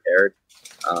just as prepared.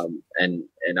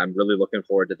 And I'm really looking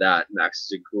forward to that. Max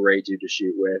is a great dude to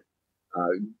shoot with.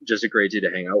 Just a great dude to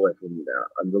hang out with, and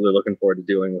I'm really looking forward to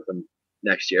doing with him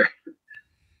next year.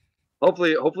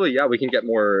 Hopefully, we can get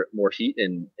more heat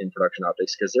in production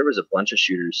optics, because there was a bunch of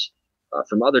shooters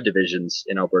from other divisions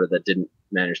in Alberta that didn't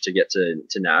manage to get to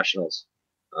nationals.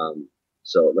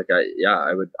 So like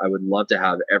I would love to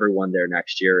have everyone there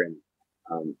next year,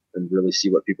 and really see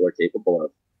what people are capable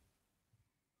of.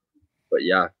 But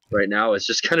yeah, right now it's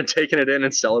just kind of taking it in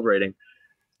and celebrating.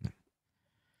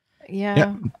 Yeah,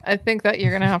 Yep. I think that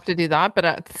you're going to have to do that. But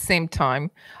at the same time,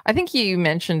 I think you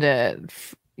mentioned it.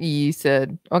 You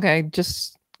said, okay,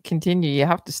 just continue. You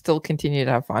have to still continue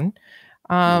to have fun.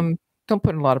 Don't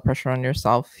put a lot of pressure on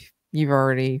yourself. You're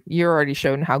already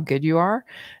shown how good you are.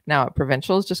 Now at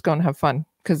provincials, just go and have fun,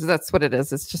 because that's what it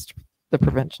is. It's just the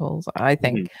provincials. I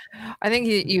think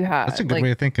you have. That's a good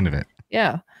way of thinking of it.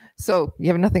 Yeah. So you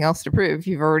have nothing else to prove.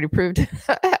 You've already proved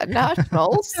at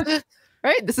nationals.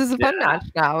 Right, this is a fun match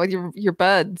now with your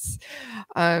buds.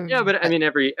 Yeah, but I mean,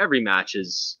 every match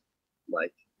is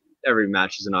like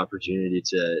an opportunity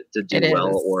to do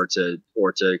well or to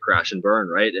crash and burn,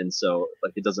 right? And so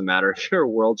like it doesn't matter if you're a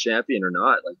world champion or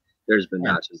not. Like there's been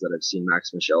matches that I've seen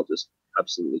Max Michel just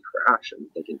absolutely crash. I'm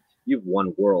thinking, you've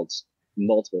won worlds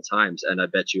multiple times, and I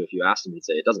bet you if you asked him, he'd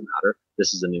say it doesn't matter.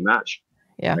 This is a new match.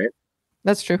 Yeah, right?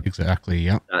 That's true. Exactly.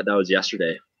 Yeah. That was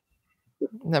yesterday.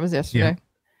 That was yesterday.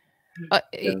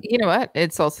 You know what?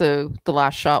 It's also the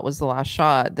last shot was the last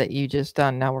shot that you just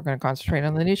done. Now we're going to concentrate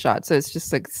on the new shot. So it's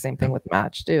just like the same thing with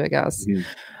match too, I guess.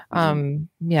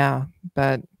 Yeah,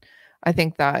 but I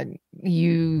think that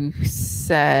you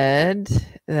said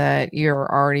that you're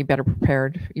already better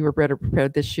prepared. You were better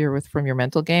prepared this year from your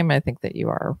mental game. I think that you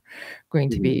are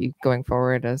going to be going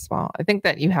forward as well. I think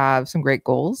that you have some great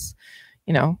goals.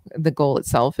 You know, the goal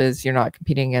itself is you're not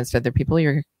competing against other people.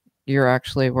 You're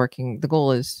actually working. The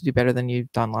goal is to do better than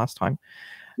you've done last time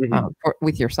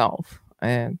with yourself.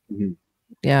 And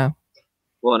yeah.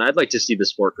 Well, and I'd like to see the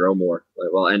sport grow more.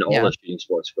 And all the shooting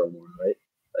sports grow more, right?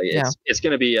 Like it's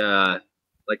going to be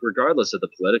like regardless of the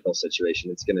political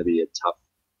situation, it's going to be a tough,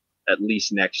 at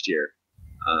least next year,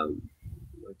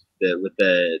 with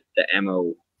the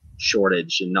ammo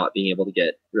shortage and not being able to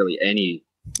get really any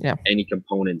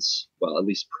components. Well, at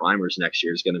least primers next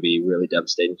year is going to be really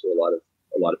devastating to a lot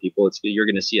of people. You're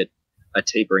going to see a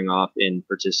tapering off in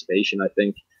participation, I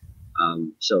think.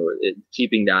 So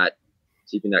keeping that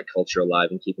culture alive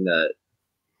and keeping the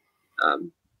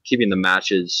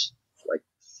matches like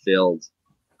filled.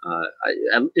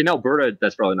 In Alberta,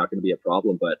 that's probably not going to be a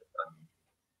problem, but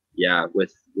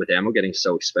with ammo getting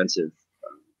so expensive,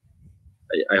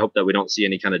 I hope that we don't see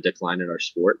any kind of decline in our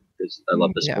sport, because I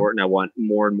love the sport and I want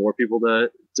more and more people to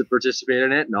participate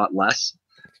in it, not less.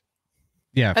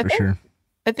 Yeah, for sure.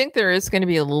 I think there is going to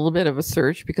be a little bit of a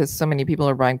surge because so many people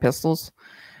are buying pistols.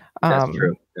 That's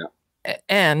true. Yeah.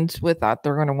 And with that,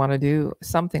 they're going to want to do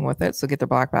something with it. So get their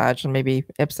black badge and maybe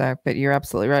IPSC. But you're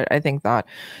absolutely right. I think that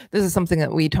this is something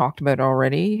that we talked about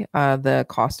already. The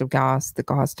cost of gas, the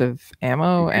cost of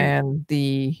ammo, and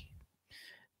the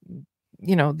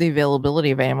availability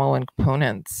of ammo and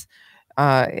components.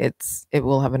 It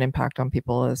will have an impact on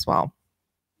people as well.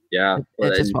 Yeah.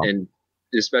 And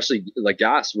especially like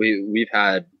gas, we've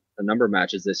had a number of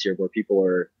matches this year where people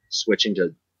are switching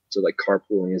to like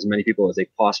carpooling as many people as they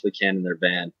possibly can in their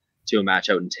van to a match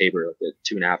out in Tabor, like a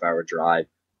 2.5 hour drive,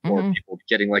 or people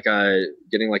getting like a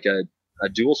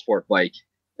dual sport bike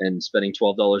and spending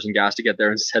 $12 in gas to get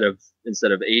there instead of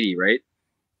 80, right?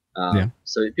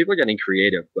 So people are getting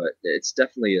creative, but it's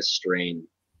definitely a strain,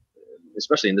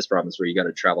 especially in this province where you got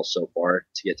to travel so far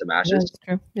to get to matches. Yeah, that's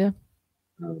true. Yeah.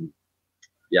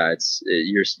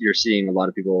 You're seeing a lot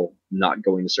of people not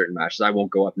going to certain matches. I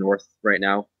won't go up north right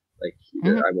now. Like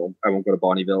I won't go to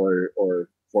Bonnyville or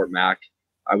Fort Mac.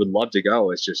 I would love to go.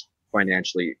 It's just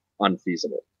financially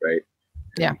unfeasible, right?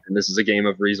 Yeah. And this is a game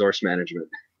of resource management.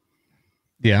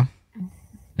 Yeah.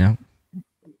 Yeah.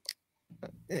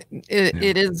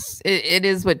 It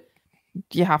is what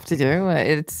you have to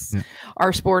do.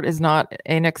 Our sport is not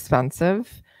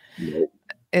inexpensive. Nope.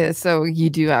 So you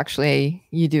do actually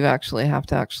have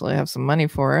to have some money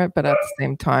for it, but at the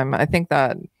same time, I think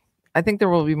there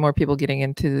will be more people getting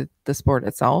into the sport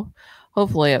itself.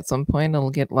 Hopefully at some point it'll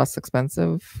get less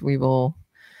expensive. We will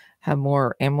have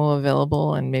more ammo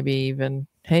available, and maybe even,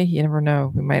 hey, you never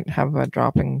know, we might have a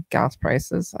drop in gas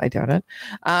prices. I doubt it.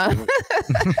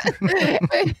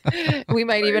 We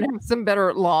might even have some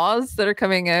better laws that are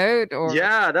coming out. Or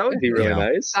yeah, that would be really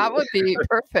nice. That would be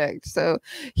perfect. So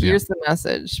here's the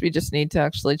message. We just need to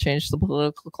actually change the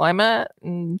political climate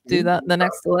and do that in the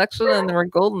next election, and then we're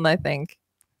golden, I think.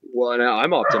 Well, no,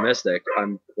 I'm optimistic.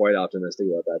 I'm quite optimistic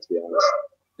about that, to be honest.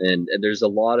 And there's a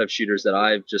lot of shooters that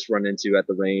I've just run into at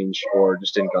the range or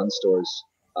just in gun stores.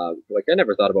 Like I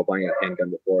never thought about buying a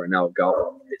handgun before, and now I've got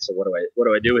one. Right? So what do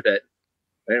I do with it?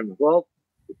 And well,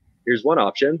 here's one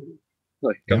option.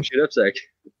 Like come shoot IPSC.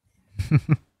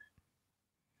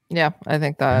 Yeah, I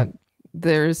think that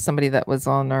there's somebody that was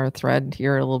on our thread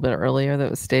here a little bit earlier that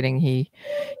was stating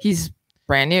he's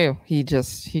brand new. He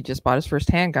just bought his first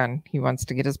handgun. He wants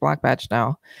to get his black badge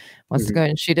now. Wants to go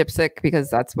and shoot IPSC because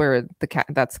that's where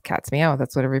that's cat's meow.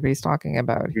 That's what everybody's talking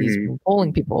about. He's been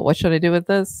polling people. What should I do with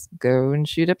this? Go and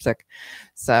shoot IPSC.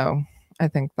 So I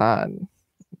think that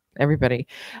everybody,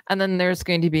 and then there's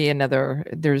going to be another.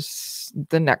 There's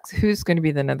the next. Who's going to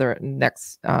be the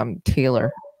next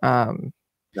Taylor?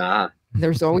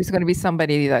 There's always going to be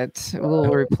somebody that will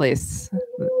replace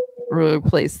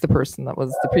the person that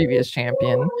was the previous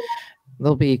champion.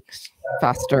 They'll be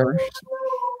faster.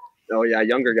 Oh yeah,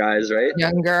 younger guys, right?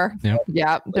 Younger. Yep.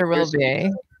 Yeah, there will be.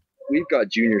 We've got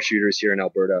junior shooters here in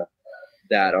Alberta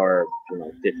that are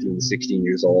 15, 16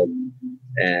 years old.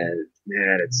 And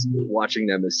man, it's watching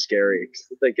them is scary.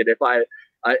 Thinking if I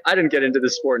didn't get into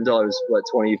this sport until I was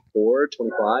 24,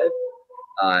 25.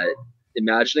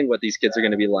 Imagining what these kids are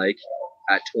going to be like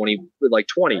at 20, like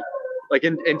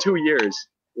in 2 years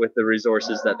with the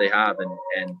resources that they have and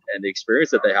the experience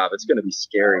that they have, it's going to be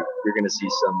scary. You're going to see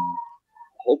some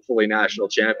hopefully national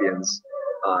champions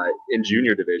in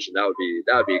junior division. That would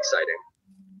be exciting,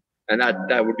 and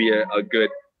that would be a good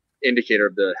indicator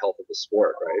of the health of the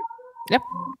sport, right?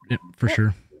 Yep, for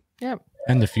sure. Yep,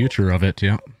 and the future of it.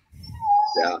 Yeah.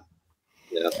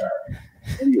 What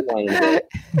do you want?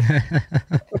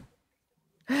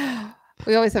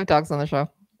 We always have dogs on the show.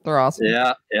 They're awesome.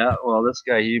 Yeah. Well, this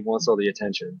guy, he wants all the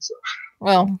attention. So.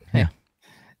 Well, yeah.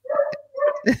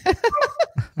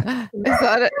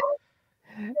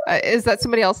 Is that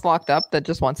somebody else locked up that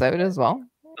just wants out as well?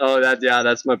 Oh,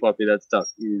 that's my puppy. That's tough.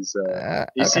 He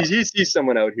sees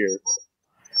someone out here.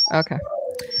 Okay.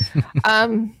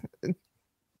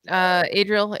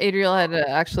 Adriel had to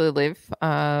actually leave,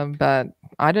 but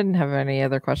I didn't have any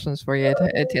other questions for you,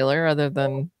 Taylor, other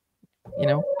than,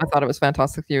 I thought it was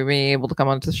fantastic you being able to come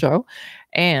onto the show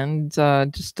and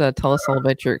just tell us all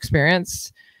about your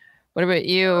experience. What about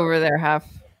you over there, Haf?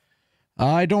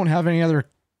 I don't have any other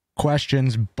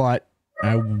questions, but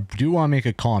I do want to make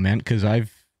a comment because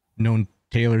I've known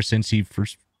Taylor since he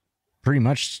first pretty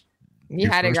much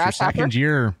had a grasshopper second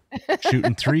year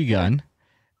shooting 3-gun.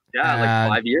 Yeah,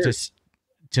 like 5 years. Just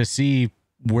to see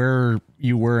where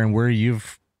you were and where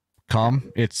you've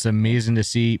come, it's amazing to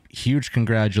see. Huge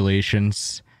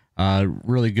congratulations.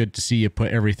 Really good to see you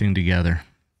put everything together.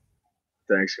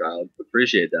 Thanks, Kyle.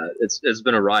 Appreciate that. It's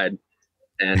been a ride,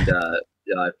 and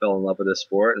I fell in love with this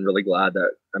sport, and really glad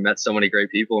that I met so many great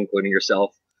people, including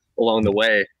yourself, along the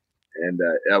way. And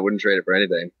I wouldn't trade it for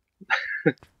anything.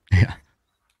 Yeah.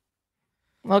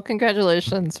 Well,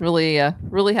 congratulations. Really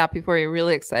happy for you.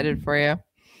 Really excited for you.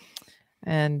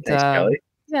 And thanks, Kelly.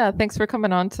 Yeah, thanks for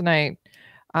coming on tonight.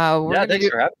 Thanks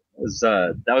for having me.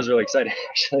 That was really exciting.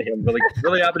 Actually, I'm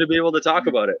really happy to be able to talk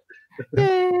about it.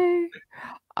 Yay.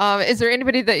 Is there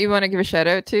anybody that you want to give a shout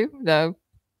out to? No.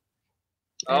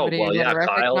 Anybody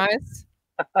Kyle.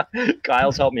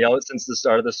 Kyle's helped me out since the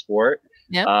start of the sport.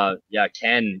 Yeah.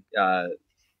 Ken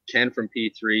from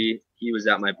P3. He was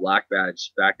at my black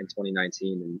badge back in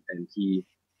 2019, and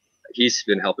he's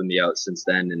been helping me out since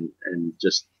then, and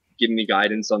just giving me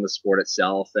guidance on the sport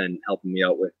itself and helping me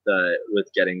out with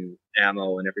getting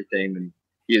ammo and everything. And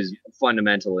he is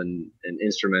fundamental and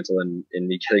instrumental in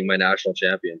me getting my national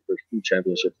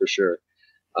championship for sure.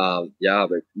 But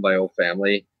my whole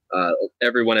family,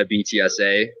 everyone at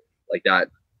BTSA, like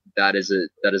that is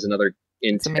another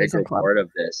integral part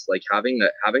of this. Like having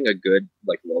a good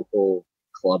like local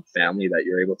club family that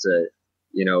you're able to,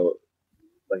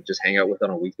 like just hang out with on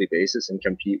a weekly basis and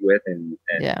compete with, and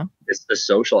it's the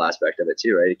social aspect of it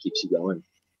too, right? It keeps you going.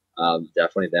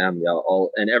 Definitely them,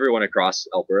 and everyone across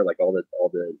Alberta, like all the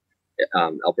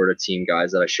Alberta team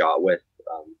guys that I shot with,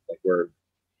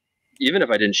 even if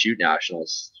I didn't shoot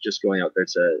nationals, just going out there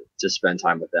to spend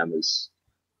time with them is,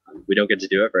 we don't get to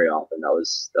do it very often. That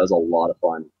was a lot of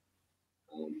fun.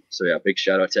 Big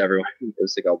shout out to everyone in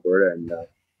Alberta, and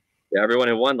everyone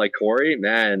who won, like Corey,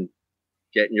 man,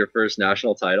 getting your first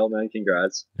national title, man,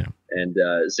 congrats. Yeah.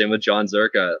 And same with John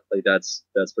Zerka, like that's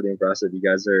pretty impressive. You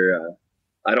guys are,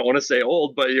 I don't want to say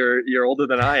old, but you're older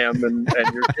than I am, and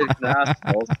you're kids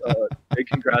nationals. So big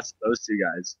congrats to those two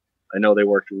guys. I know they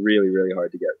worked really, really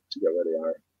hard to get where they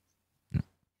are.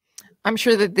 I'm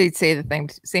sure that they'd say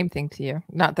the same thing to you.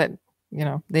 Not that,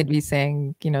 they'd be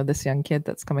saying, this young kid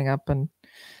that's coming up, and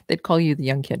they'd call you the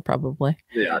young kid probably.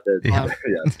 Yeah,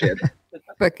 kid.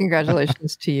 But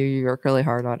congratulations to you. You work really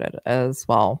hard on it as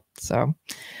well. So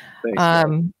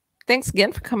thanks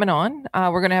again for coming on.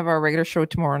 We're going to have our regular show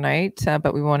tomorrow night,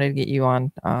 but we wanted to get you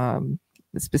on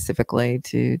specifically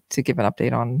to give an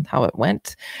update on how it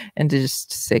went and to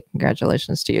just say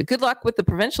congratulations to you. Good luck with the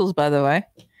provincials, by the way.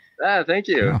 Thank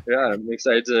you. Yeah, I'm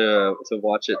excited to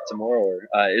watch it tomorrow.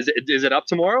 Is it up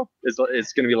tomorrow? It's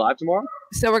going to be live tomorrow?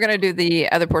 So we're going to do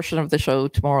the other portion of the show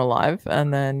tomorrow live,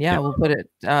 and then we'll put it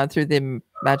through the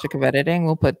magic of editing.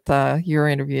 We'll put your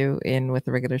interview in with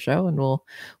the regular show, and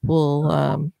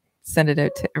we'll send it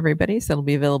out to everybody. So it'll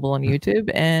be available on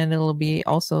YouTube, and it'll be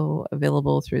also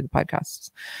available through the podcasts.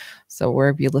 So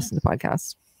wherever you listen to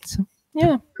podcasts. So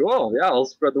yeah, cool. Yeah, I'll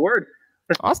spread the word.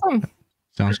 Awesome.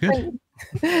 Sounds good.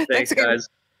 Thanks, guys.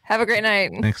 Have a great night.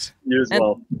 Thanks. You as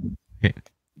well. Okay.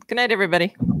 Good night,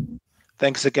 everybody.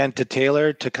 Thanks again to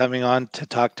Taylor to coming on to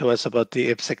talk to us about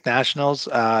the IPSC Nationals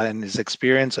and his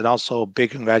experience, and also big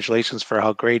congratulations for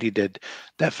how great he did.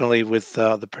 Definitely with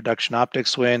the production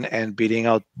optics win and beating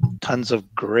out tons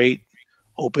of great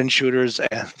open shooters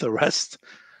and the rest.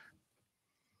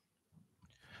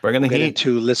 Bringing the Get heat.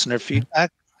 into listener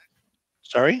feedback.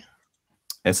 Sorry?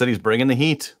 I said he's bringing the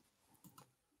heat.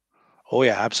 Oh,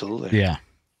 yeah, absolutely. Yeah.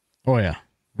 Oh, yeah.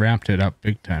 Ramped it up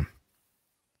big time.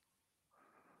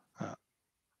 I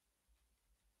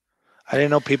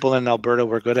didn't know people in Alberta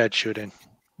were good at shooting.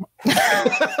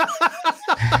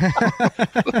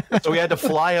 So we had to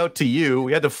fly out to you.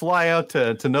 We had to fly out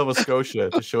to Nova Scotia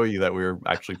to show you that we were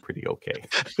actually pretty okay.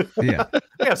 Yeah.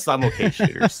 We have some okay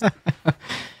shooters.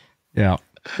 Yeah.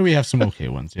 We have some okay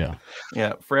ones. Yeah.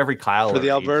 Yeah. For every Kyle. For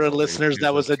the Alberta listeners,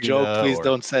 that was a joke. Please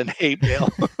don't send hate mail.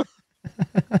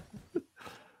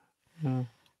 We'll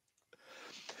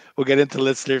get into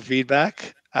listener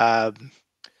feedback.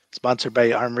 Sponsored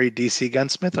by Armory DC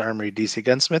Gunsmith. Armory DC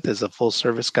Gunsmith is a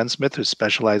full-service gunsmith who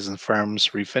specializes in firearms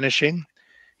refinishing.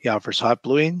 He offers hot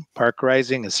bluing,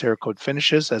 parkerizing, and Cerakote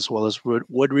finishes, as well as wood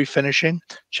refinishing.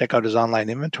 Check out his online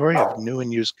inventory of new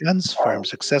and used guns,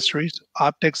 firearms accessories,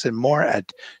 optics, and more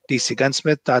at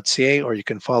dcgunsmith.ca, or you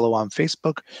can follow on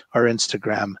Facebook or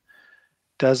Instagram.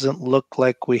 Doesn't look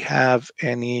like we have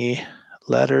any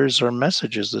letters or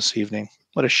messages this evening.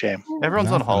 What a shame.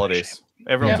 Everyone's on holidays.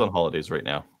 Everyone's on holidays right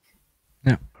now.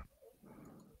 Yeah.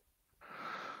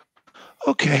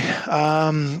 Okay.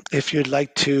 If you'd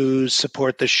like to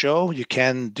support the show, you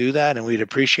can do that, and we'd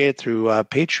appreciate it through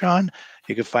Patreon.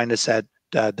 You can find us at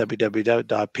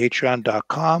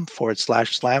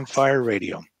www.patreon.com/Slamfire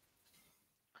Radio.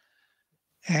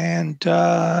 And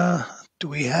do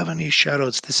we have any shout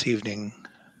outs this evening?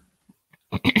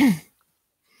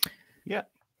 Yeah.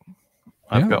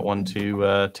 I've got one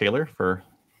to Taylor for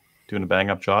doing a bang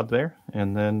up job there,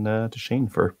 and then to Shane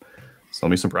for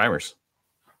selling me some primers.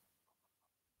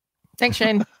 Thanks,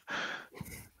 Shane.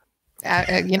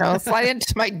 Slide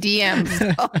into my DMs.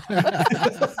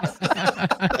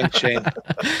 Thanks, Shane.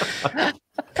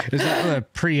 Is that a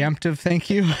preemptive thank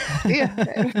you? Yeah.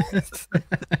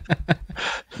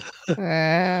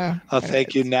 I'll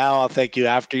thank you now. I'll thank you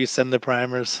after you send the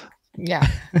primers. Yeah.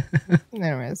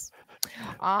 Anyways.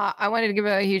 I wanted to give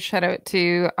a huge shout out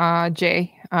to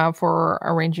Jay for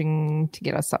arranging to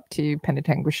get us up to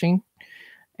Penetanguishing,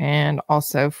 and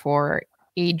also for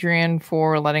Adrian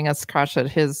for letting us crash at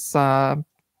his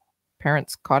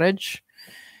parents' cottage,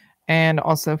 and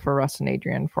also for Russ and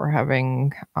Adrian for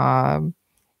having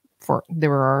they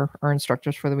were our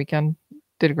instructors for the weekend.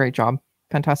 Did a great job.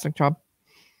 Fantastic job.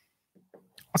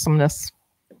 Awesomeness.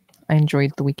 I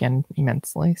enjoyed the weekend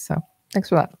immensely. So thanks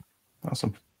for that.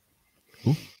 Awesome.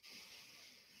 Cool.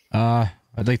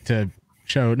 I'd like to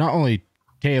show not only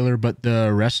Taylor, but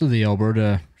the rest of the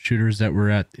Alberta shooters that were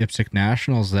at IPSC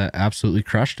Nationals that absolutely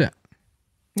crushed it.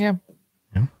 Yeah.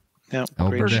 Yeah.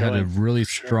 Alberta had a really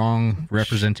strong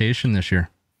representation this year.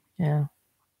 Yeah.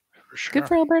 For sure. Good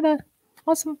for Alberta.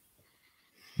 Awesome.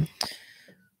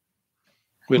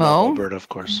 We love Alberta, of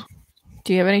course.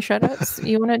 Do you have any shout outs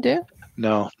you want to do?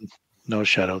 No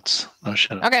shout outs. No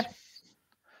shout outs. Okay.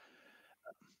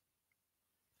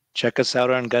 Check us out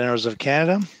on Gunners of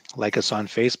Canada. Like us on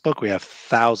Facebook. We have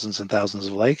thousands and thousands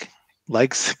of likes.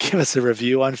 Give us a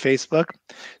review on Facebook.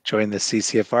 Join the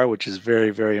CCFR, which is very,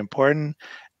 very important.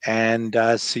 And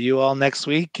see you all next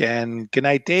week. And good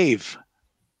night, Dave.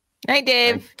 Night,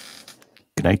 Dave.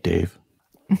 Good night, Dave.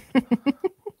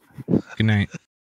 Good night.